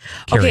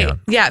carry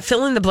on. Yeah,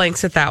 fill in the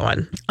blanks with that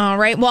one. All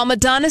right. While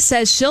Madonna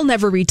says she'll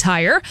never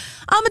retire,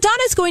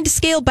 Madonna is going to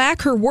scale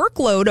back her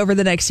workload over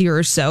the next year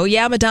or so.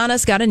 Yeah,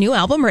 Madonna's got a new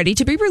album ready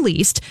to be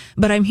released,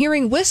 but I'm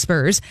hearing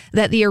whispers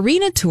that the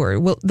arena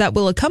tour that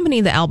will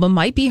accompany the album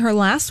might be her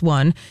last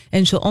one,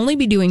 and she'll only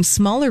be doing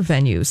smaller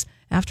venues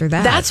after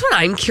that. That's what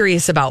I'm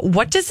curious about.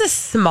 What does a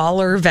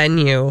smaller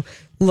venue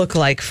look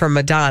like for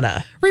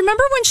Madonna?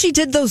 Remember when she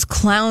did those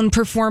clown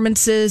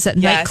performances at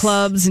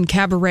nightclubs and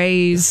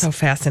cabarets? So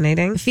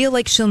fascinating. I feel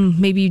like she'll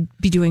maybe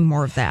be doing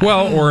more of that.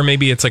 Well, or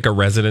maybe it's like a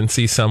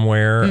residency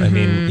somewhere. Mm-hmm. I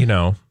mean,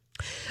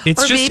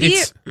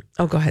 it's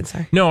go ahead.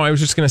 Sorry. No, I was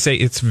just going to say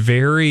it's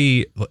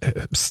very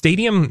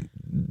stadium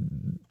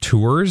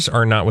tours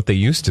are not what they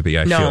used to be,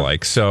 I feel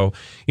like. So,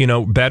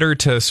 better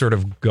to sort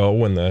of go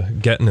when the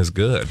getting is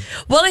good.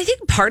 Well, I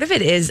think part of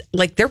it is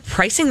like they're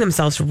pricing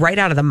themselves right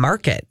out of the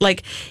market.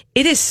 Like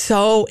it is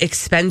so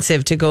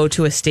expensive to go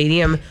to a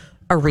stadium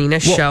arena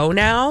show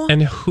now.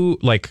 And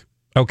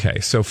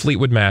so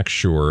Fleetwood Mac,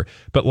 sure.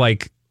 But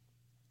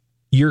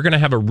you're going to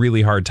have a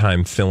really hard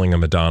time filling a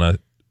Madonna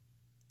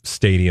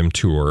stadium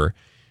tour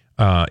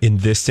in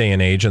this day and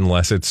age,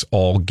 unless it's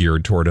all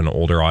geared toward an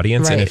older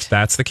audience. Right. And if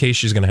that's the case,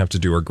 she's going to have to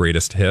do her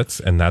greatest hits,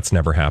 and that's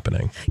never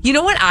happening. You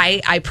know what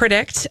I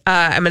predict?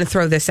 I'm going to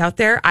throw this out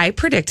there. I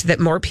predict that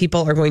more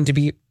people are going to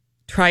be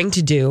trying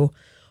to do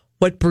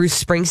what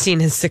Bruce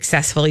Springsteen has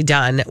successfully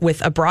done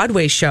with a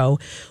Broadway show,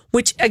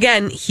 which,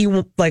 again, he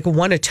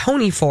won a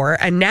Tony for.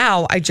 And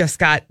now I just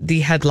got the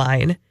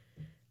headline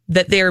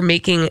that they're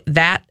making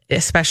that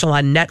special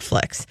on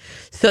Netflix.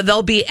 So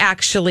they'll be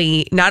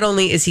actually, not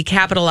only is he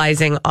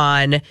capitalizing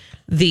on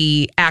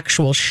the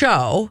actual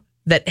show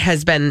that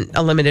has been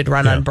a limited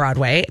run on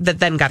Broadway that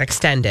then got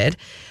extended,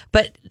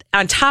 but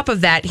on top of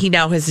that, he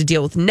now has to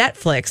deal with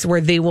Netflix where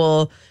they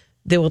will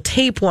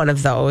tape one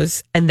of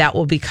those and that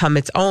will become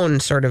its own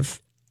sort of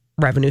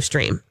revenue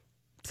stream.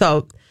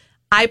 So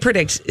I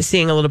predict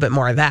seeing a little bit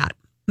more of that.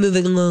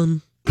 Moving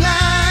along.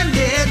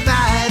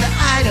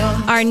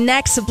 Our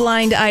next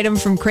blind item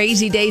from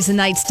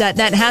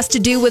crazydaysandnights.net has to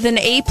do with an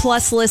A+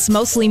 list,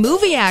 mostly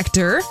movie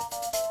actor.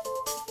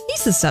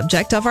 He's the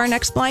subject of our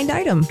next blind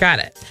item. Got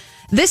it.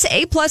 This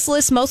A+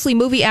 list, mostly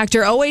movie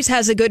actor always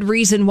has a good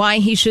reason why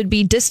he should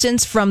be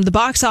distanced from the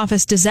box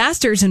office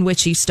disasters in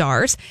which he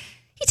stars.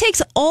 He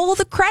takes all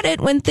the credit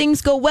when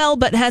things go well,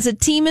 but has a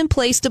team in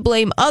place to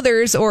blame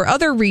others or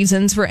other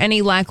reasons for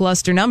any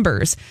lackluster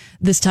numbers.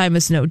 This time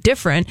is no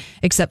different,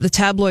 except the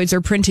tabloids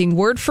are printing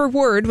word for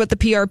word what the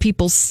PR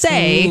people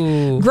say.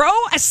 Ooh. Grow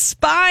a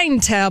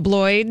spine,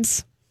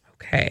 tabloids.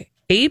 Okay.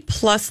 A+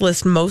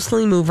 list,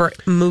 mostly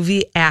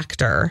movie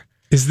actor.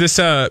 Is this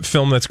a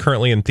film that's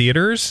currently in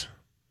theaters?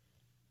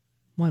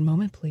 One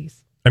moment,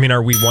 please. I mean,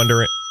 are we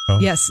wondering... Oh.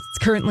 Yes, it's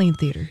currently in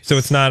theaters. So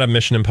it's not a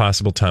Mission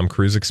Impossible Tom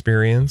Cruise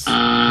experience.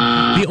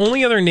 The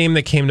only other name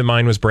that came to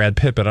mind was Brad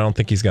Pitt, but I don't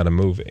think he's got a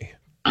movie.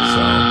 So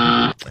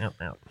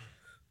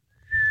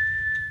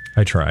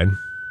I tried.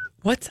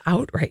 What's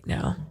out right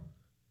now?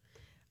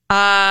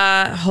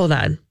 Hold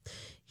on.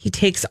 He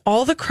takes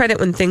all the credit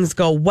when things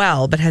go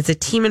well, but has a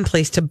team in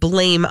place to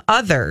blame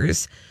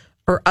others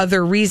or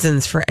other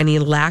reasons for any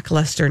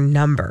lackluster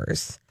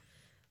numbers.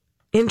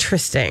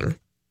 Interesting.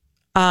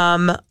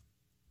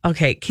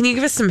 Okay, can you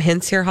give us some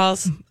hints here,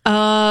 Halls?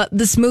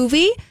 This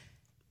movie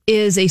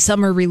is a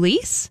summer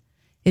release.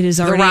 It is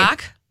already The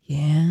Rock?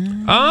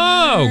 Yeah.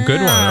 Oh,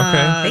 good one.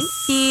 Okay. Thank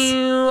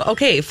you.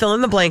 Okay, fill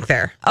in the blank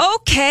there.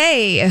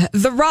 Okay.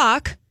 The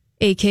Rock,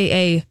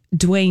 a.k.a.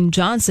 Dwayne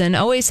Johnson,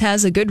 always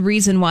has a good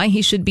reason why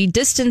he should be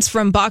distanced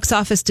from box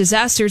office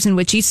disasters in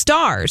which he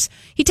stars.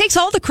 He takes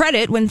all the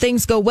credit when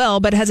things go well,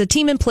 but has a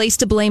team in place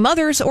to blame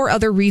others or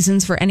other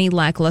reasons for any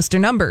lackluster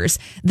numbers.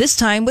 This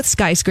time with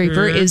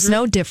Skyscraper is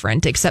no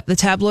different, except the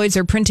tabloids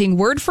are printing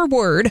word for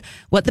word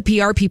what the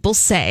PR people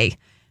say.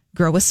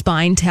 Grow a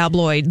spine,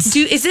 tabloids.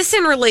 Is this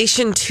in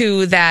relation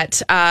to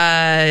that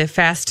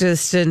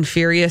Fastest and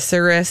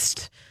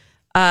Furious-erist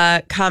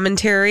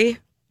commentary?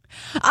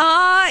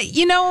 But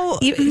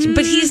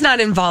he's not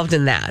involved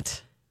in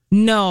that.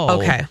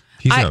 No. Okay.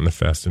 He's not in the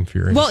Fast and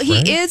Furious. Well, he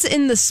right? is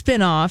in the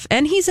spinoff,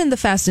 and he's in the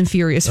Fast and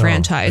Furious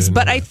franchise.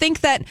 But I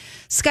think that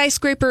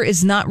Skyscraper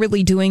is not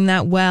really doing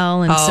that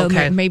well, and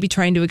they're maybe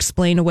trying to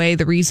explain away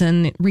the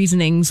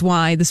reasonings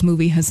why this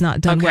movie has not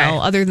done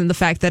well, other than the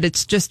fact that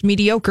it's just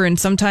mediocre, and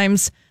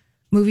sometimes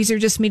movies are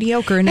just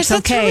mediocre, and it's okay.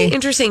 That's really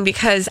interesting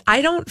because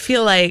I don't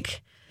feel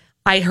like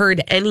I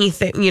heard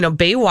anything.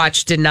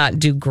 Baywatch did not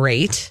do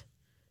great.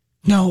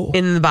 No.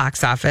 In the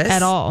box office.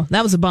 At all.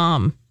 That was a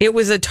bomb. It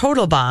was a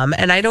total bomb,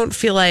 and I don't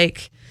feel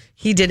like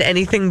he did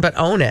anything but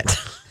own it.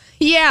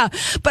 Yeah,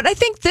 but I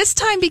think this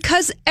time,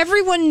 because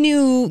everyone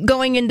knew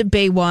going into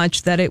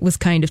Baywatch that it was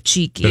kind of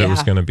cheeky. That it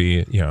was going to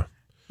be, Yeah.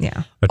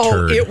 a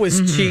turd. It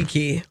was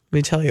cheeky. Let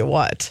me tell you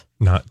what.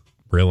 Not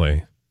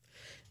really.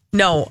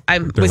 No, There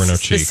were no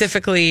cheeks.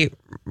 specifically,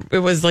 it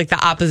was like the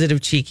opposite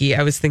of cheeky.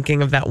 I was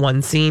thinking of that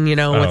one scene,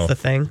 what's the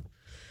thing?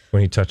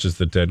 When he touches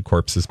the dead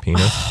corpse's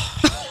penis.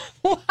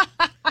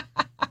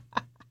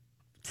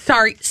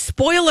 Sorry,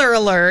 spoiler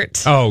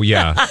alert. Oh,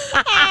 yeah.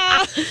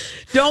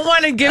 Don't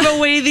want to give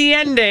away the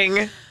ending.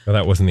 Well,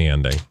 that wasn't the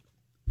ending.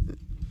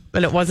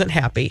 And it wasn't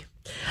happy.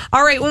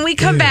 All right, when we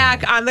come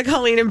back on the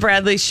Colleen and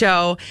Bradley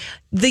show,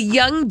 the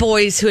young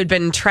boys who had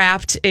been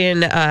trapped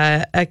in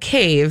a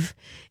cave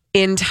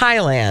in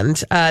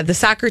Thailand, the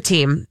soccer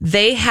team,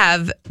 they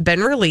have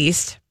been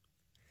released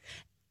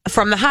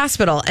from the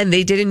hospital, and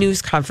they did a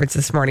news conference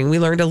this morning. We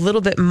learned a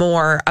little bit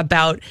more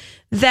about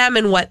them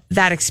and what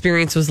that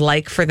experience was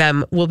like for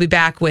them. We'll be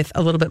back with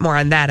a little bit more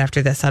on that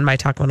after this on My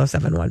Talk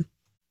 107.1.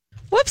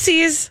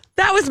 Whoopsies.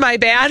 That was my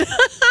bad.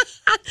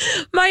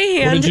 My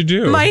hand. What did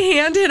you do? My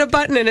hand hit a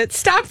button and it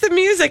stopped the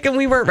music and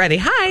we weren't ready.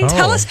 Hi.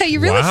 Tell us how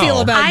you really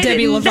feel about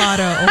Demi Lovato.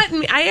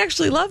 I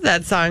actually love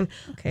that song.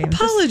 Okay.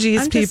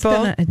 Apologies,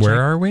 people.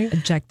 Where are we?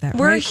 Eject that.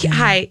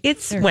 Hi.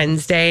 It's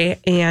Wednesday,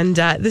 and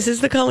this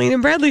is the Colleen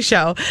and Bradley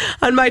show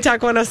on My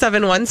Talk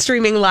 107.1,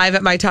 streaming live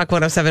at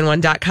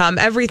MyTalk1071.com.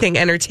 Everything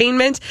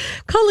Entertainment.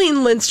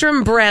 Colleen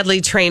Lindstrom,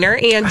 Bradley Trainer,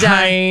 and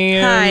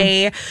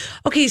hi.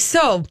 Okay,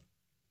 so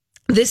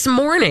this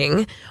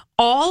morning,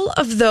 all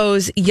of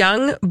those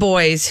young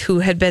boys who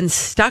had been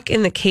stuck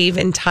in the cave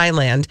in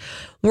Thailand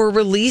were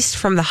released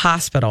from the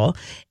hospital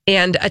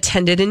and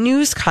attended a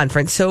news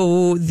conference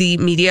so the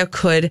media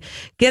could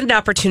get an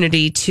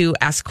opportunity to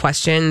ask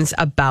questions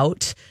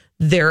about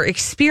their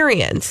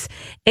experience.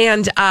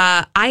 And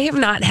I have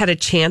not had a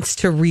chance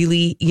to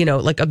really,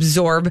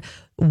 absorb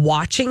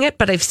watching it,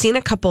 but I've seen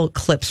a couple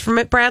clips from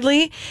it,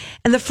 Bradley.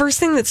 And the first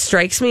thing that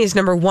strikes me is,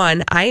 number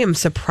one, I am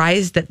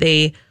surprised that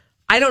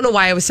I don't know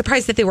why I was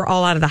surprised that they were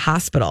all out of the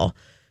hospital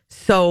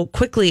so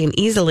quickly and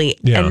easily.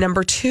 Yeah. And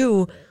number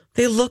two,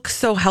 they look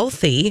so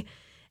healthy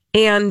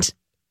and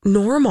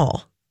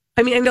normal.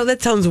 I mean, I know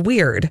that sounds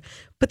weird,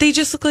 but they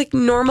just look like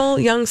normal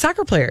young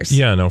soccer players.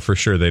 Yeah, no, for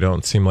sure. They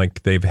don't seem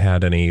like they've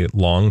had any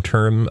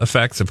long-term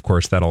effects. Of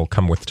course, that'll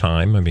come with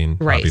time. I mean,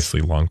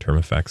 obviously, long-term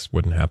effects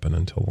wouldn't happen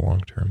until the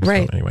long term.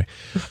 Right. So anyway,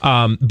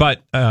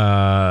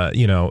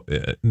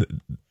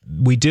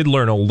 we did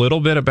learn a little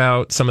bit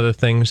about some of the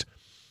things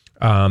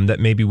that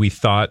maybe we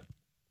thought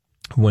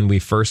when we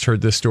first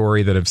heard this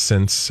story that have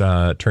since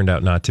turned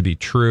out not to be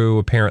true.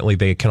 Apparently,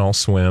 they can all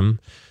swim.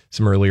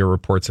 Some earlier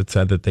reports had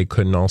said that they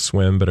couldn't all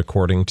swim, but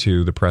according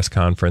to the press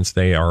conference,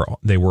 they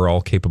were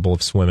all capable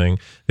of swimming.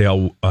 They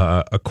all,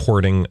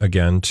 according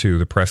again to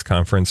the press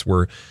conference,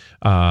 were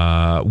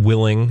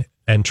willing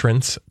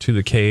entrants to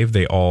the cave.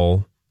 They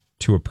all,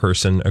 to a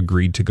person,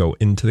 agreed to go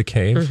into the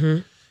cave.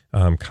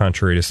 Mm-hmm.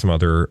 Contrary to some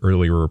other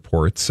earlier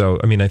reports. So,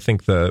 I mean, I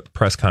think the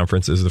press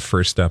conference is the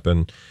first step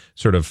in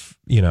sort of,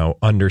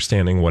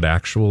 understanding what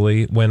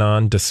actually went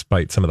on,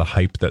 despite some of the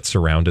hype that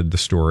surrounded the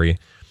story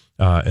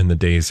in the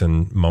days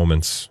and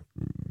moments,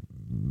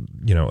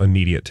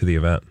 immediate to the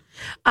event.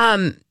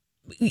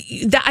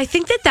 I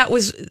think that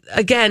was,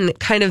 again,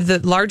 kind of the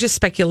largest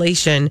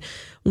speculation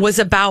was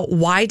about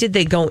why did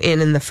they go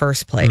in the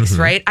first place,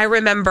 right? I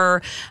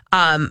remember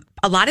a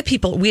lot of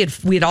people, we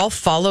had all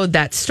followed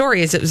that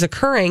story as it was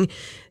occurring.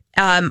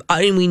 And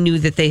we knew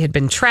that they had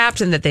been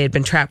trapped and that they had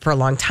been trapped for a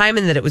long time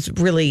and that it was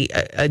really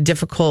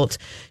difficult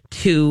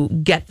to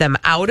get them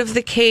out of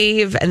the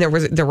cave. And there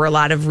were a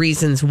lot of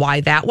reasons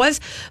why that was.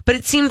 But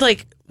it seemed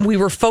like we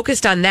were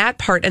focused on that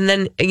part. And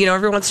then,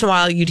 every once in a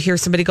while you'd hear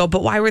somebody go,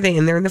 but why were they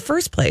in there in the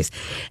first place?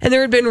 And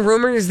there had been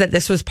rumors that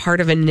this was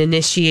part of an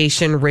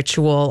initiation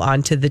ritual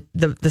onto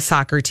the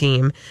soccer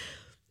team.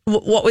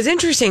 What was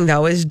interesting,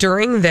 though, is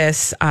during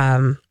this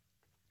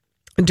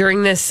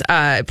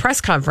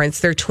press conference,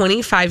 their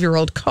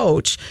 25-year-old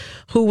coach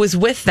who was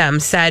with them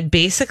said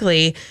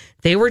basically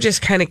they were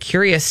just kind of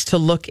curious to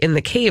look in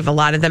the cave. A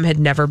lot of them had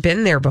never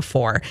been there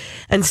before.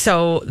 And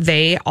so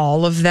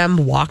all of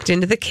them walked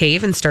into the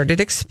cave and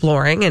started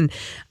exploring. And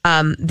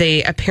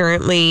they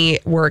apparently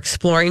were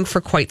exploring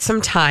for quite some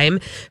time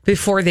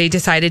before they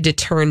decided to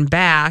turn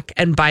back.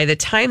 And by the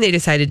time they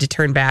decided to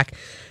turn back,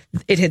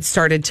 it had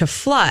started to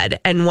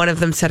flood. And one of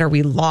them said, "Are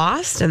we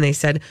lost?" And they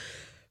said,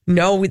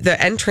 "No, the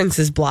entrance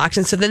is blocked."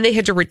 And so then they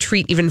had to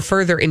retreat even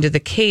further into the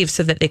cave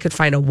so that they could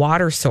find a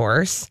water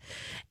source.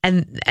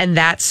 And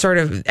that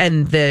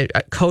and the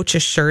coach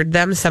assured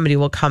them somebody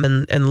will come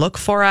and look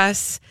for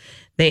us.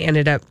 They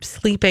ended up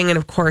sleeping. And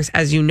of course,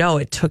 as you know,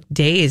 it took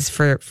days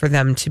for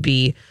them to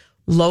be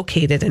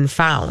located and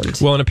found.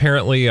 Well, and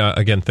apparently,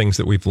 again, things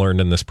that we've learned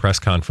in this press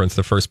conference,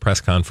 the first press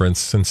conference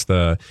since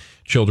the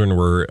children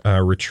were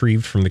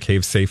retrieved from the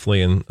cave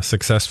safely and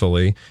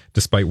successfully,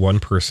 despite one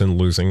person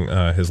losing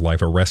his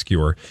life, a rescue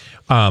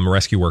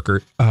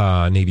worker,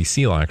 Navy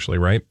SEAL, actually,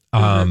 right?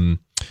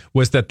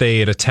 Was that they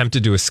had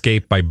attempted to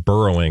escape by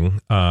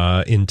burrowing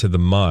into the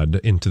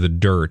mud, into the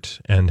dirt,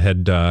 and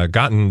had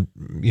gotten,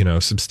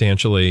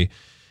 substantially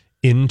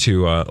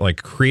into,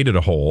 created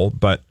a hole,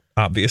 but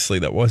obviously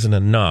that wasn't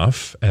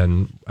enough.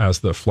 And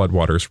as the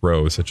floodwaters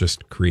rose, it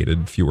just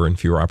created fewer and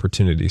fewer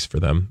opportunities for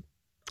them.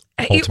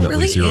 Ultimately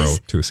really zero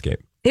to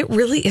escape. It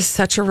really is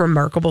such a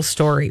remarkable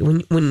story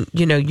when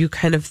you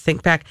kind of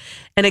think back.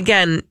 And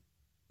again,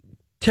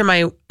 to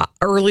my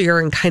earlier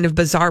and kind of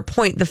bizarre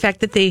point, the fact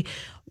that they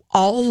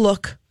all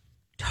look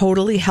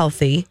totally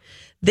healthy.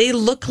 They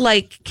look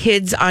like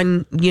kids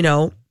on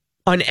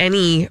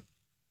any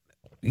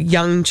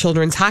young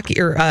children's hockey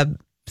or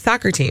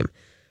soccer team.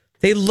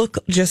 They look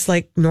just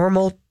like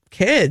normal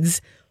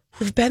kids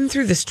who've been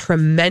through this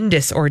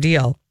tremendous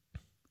ordeal.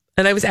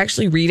 And I was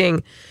actually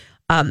reading,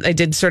 I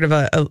did sort of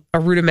a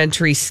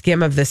rudimentary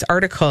skim of this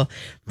article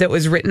that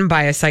was written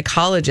by a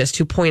psychologist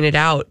who pointed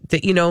out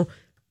that,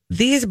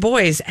 these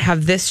boys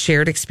have this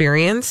shared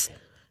experience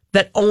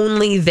that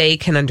only they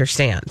can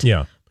understand.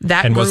 Yeah.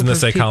 And wasn't the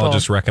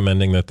psychologist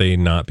recommending that they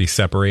not be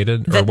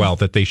separated,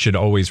 that they should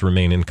always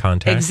remain in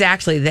contact?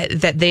 Exactly.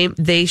 That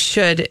they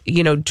should,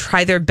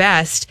 try their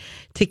best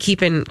to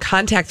keep in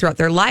contact throughout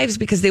their lives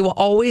because they will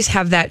always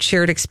have that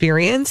shared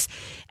experience,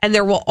 and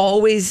they will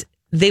always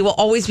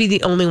be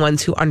the only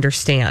ones who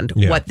understand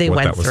what they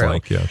went through.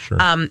 Like. Yeah, sure.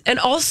 And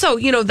also,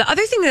 the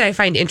other thing that I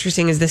find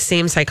interesting is the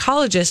same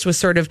psychologist was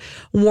sort of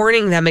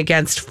warning them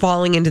against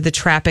falling into the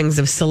trappings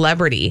of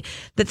celebrity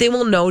that they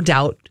will no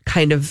doubt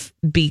kind of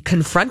be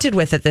confronted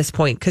with at this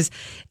point. Because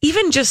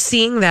even just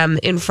seeing them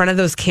in front of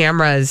those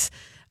cameras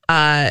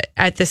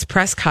at this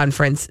press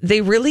conference,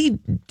 they really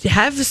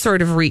have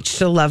sort of reached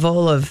a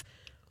level of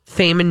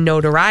fame and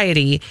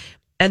notoriety.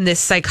 And this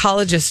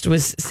psychologist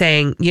was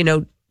saying,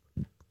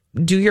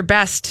 do your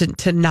best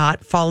to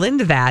not fall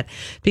into that,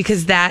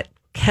 because that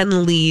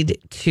can lead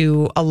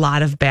to a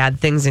lot of bad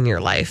things in your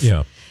life.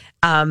 Yeah.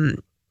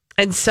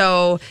 And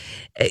so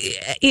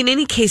in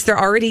any case, there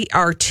already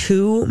are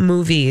 2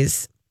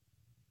 movies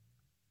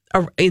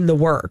in the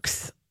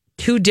works.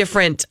 Two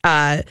different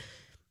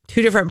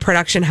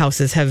production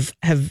houses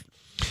have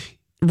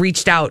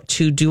reached out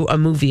to do a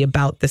movie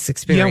about this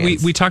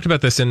experience. Yeah, we talked about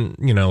this, and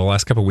the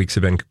last couple of weeks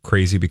have been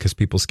crazy because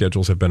people's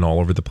schedules have been all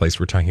over the place.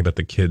 We're talking about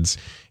the kids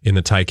in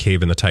the Thai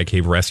cave and the Thai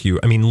cave rescue.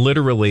 I mean,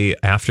 literally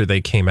after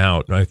they came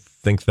out, I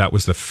think that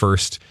was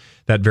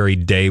that very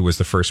day was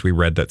the first we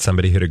read that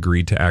somebody had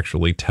agreed to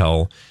actually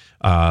tell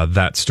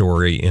that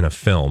story in a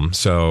film.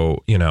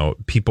 So,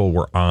 people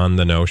were on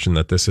the notion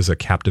that this is a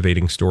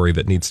captivating story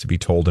that needs to be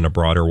told in a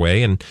broader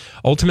way. And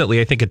ultimately,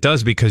 I think it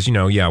does because,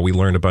 we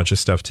learned a bunch of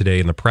stuff today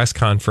in the press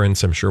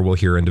conference. I'm sure we'll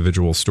hear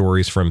individual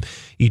stories from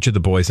each of the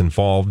boys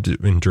involved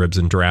in dribs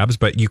and drabs,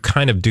 but you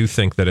kind of do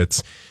think that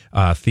it's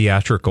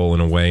theatrical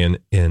in a way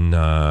in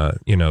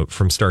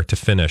from start to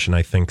finish. And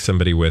I think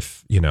somebody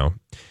with,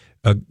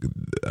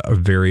 a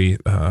very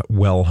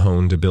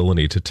well-honed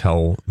ability to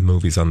tell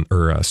movies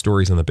or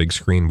stories on the big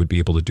screen would be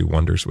able to do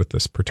wonders with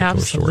this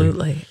particular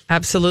story.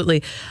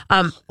 Absolutely.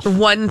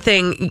 One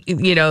thing,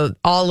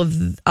 all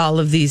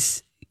of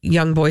these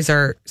young boys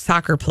are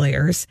soccer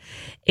players,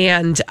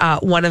 and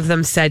one of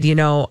them said,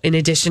 in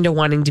addition to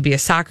wanting to be a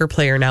soccer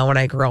player now when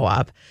I grow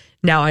up,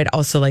 now I'd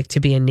also like to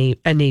be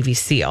a Navy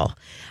SEAL.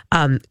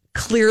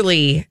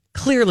 Clearly,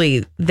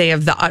 clearly they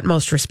have the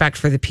utmost respect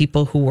for the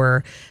people who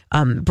were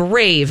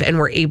brave and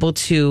were able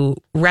to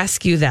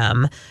rescue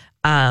them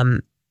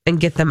and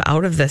get them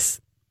out of this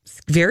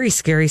very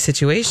scary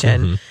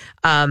situation.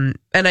 And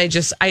I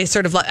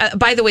sort of,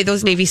 by the way,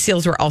 those Navy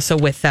SEALs were also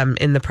with them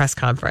in the press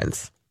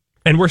conference.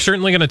 And we're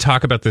certainly going to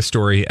talk about this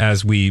story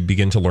as we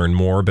begin to learn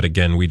more. But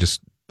again, we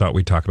just thought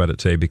we'd talk about it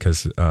today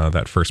because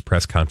that first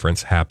press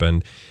conference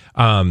happened.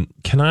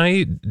 Can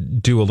I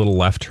do a little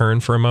left turn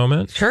for a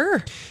moment?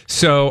 Sure.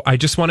 So I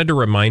just wanted to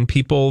remind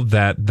people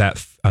that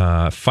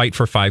Fight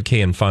for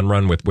 5K and Fun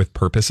Run with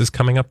Purpose is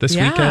coming up this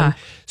weekend.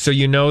 So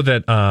you know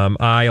that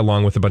I,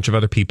 along with a bunch of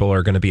other people,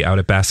 are going to be out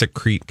at Bassett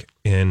Creek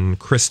in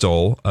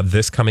Crystal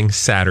this coming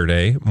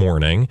Saturday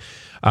morning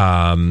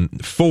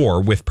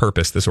for With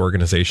Purpose, this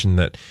organization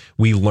that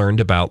we learned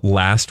about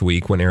last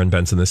week when Aaron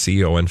Benson, the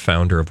CEO and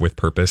founder of With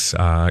Purpose,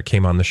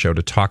 came on the show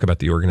to talk about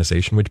the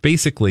organization, which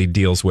basically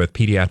deals with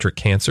pediatric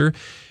cancer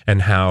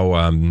and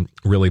how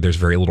really there's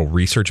very little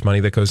research money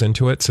that goes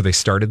into it. So they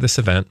started this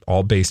event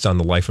all based on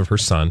the life of her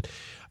son,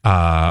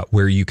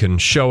 where you can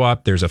show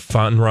up. There's a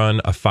fun run,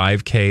 a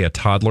 5K, a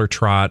toddler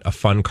trot, a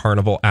fun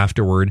carnival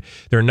afterward.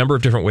 There are a number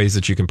of different ways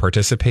that you can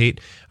participate,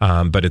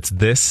 but it's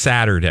this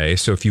Saturday.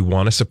 So if you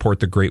want to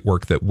support the great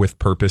work that With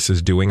Purpose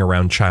is doing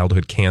around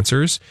childhood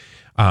cancers,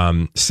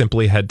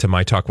 simply head to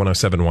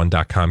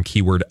mytalk1071.com,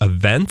 keyword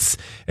events,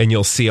 and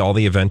you'll see all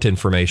the event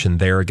information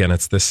there. Again,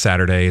 it's this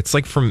Saturday. It's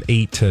like from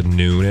 8 to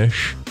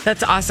noonish.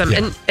 That's awesome.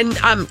 Yeah.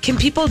 And can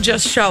people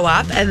just show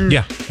up and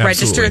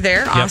register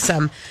there? Yep.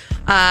 Awesome.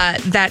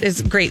 That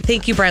is great.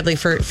 Thank you, Bradley,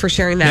 for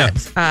sharing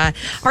that. Yeah.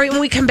 All right,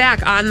 when we come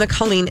back on the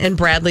Colleen and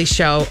Bradley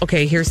show,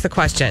 okay, here's the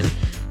question.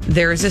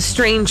 There's a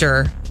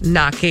stranger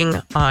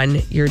knocking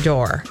on your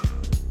door.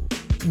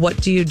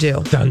 What do you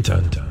do? Dun,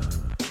 dun, dun.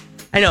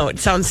 I know, it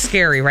sounds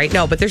scary, right?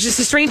 No, but there's just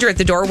a stranger at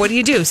the door. What do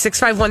you do?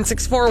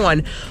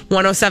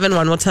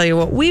 651-641-1071. We'll tell you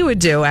what we would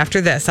do after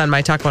this on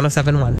My Talk 1071.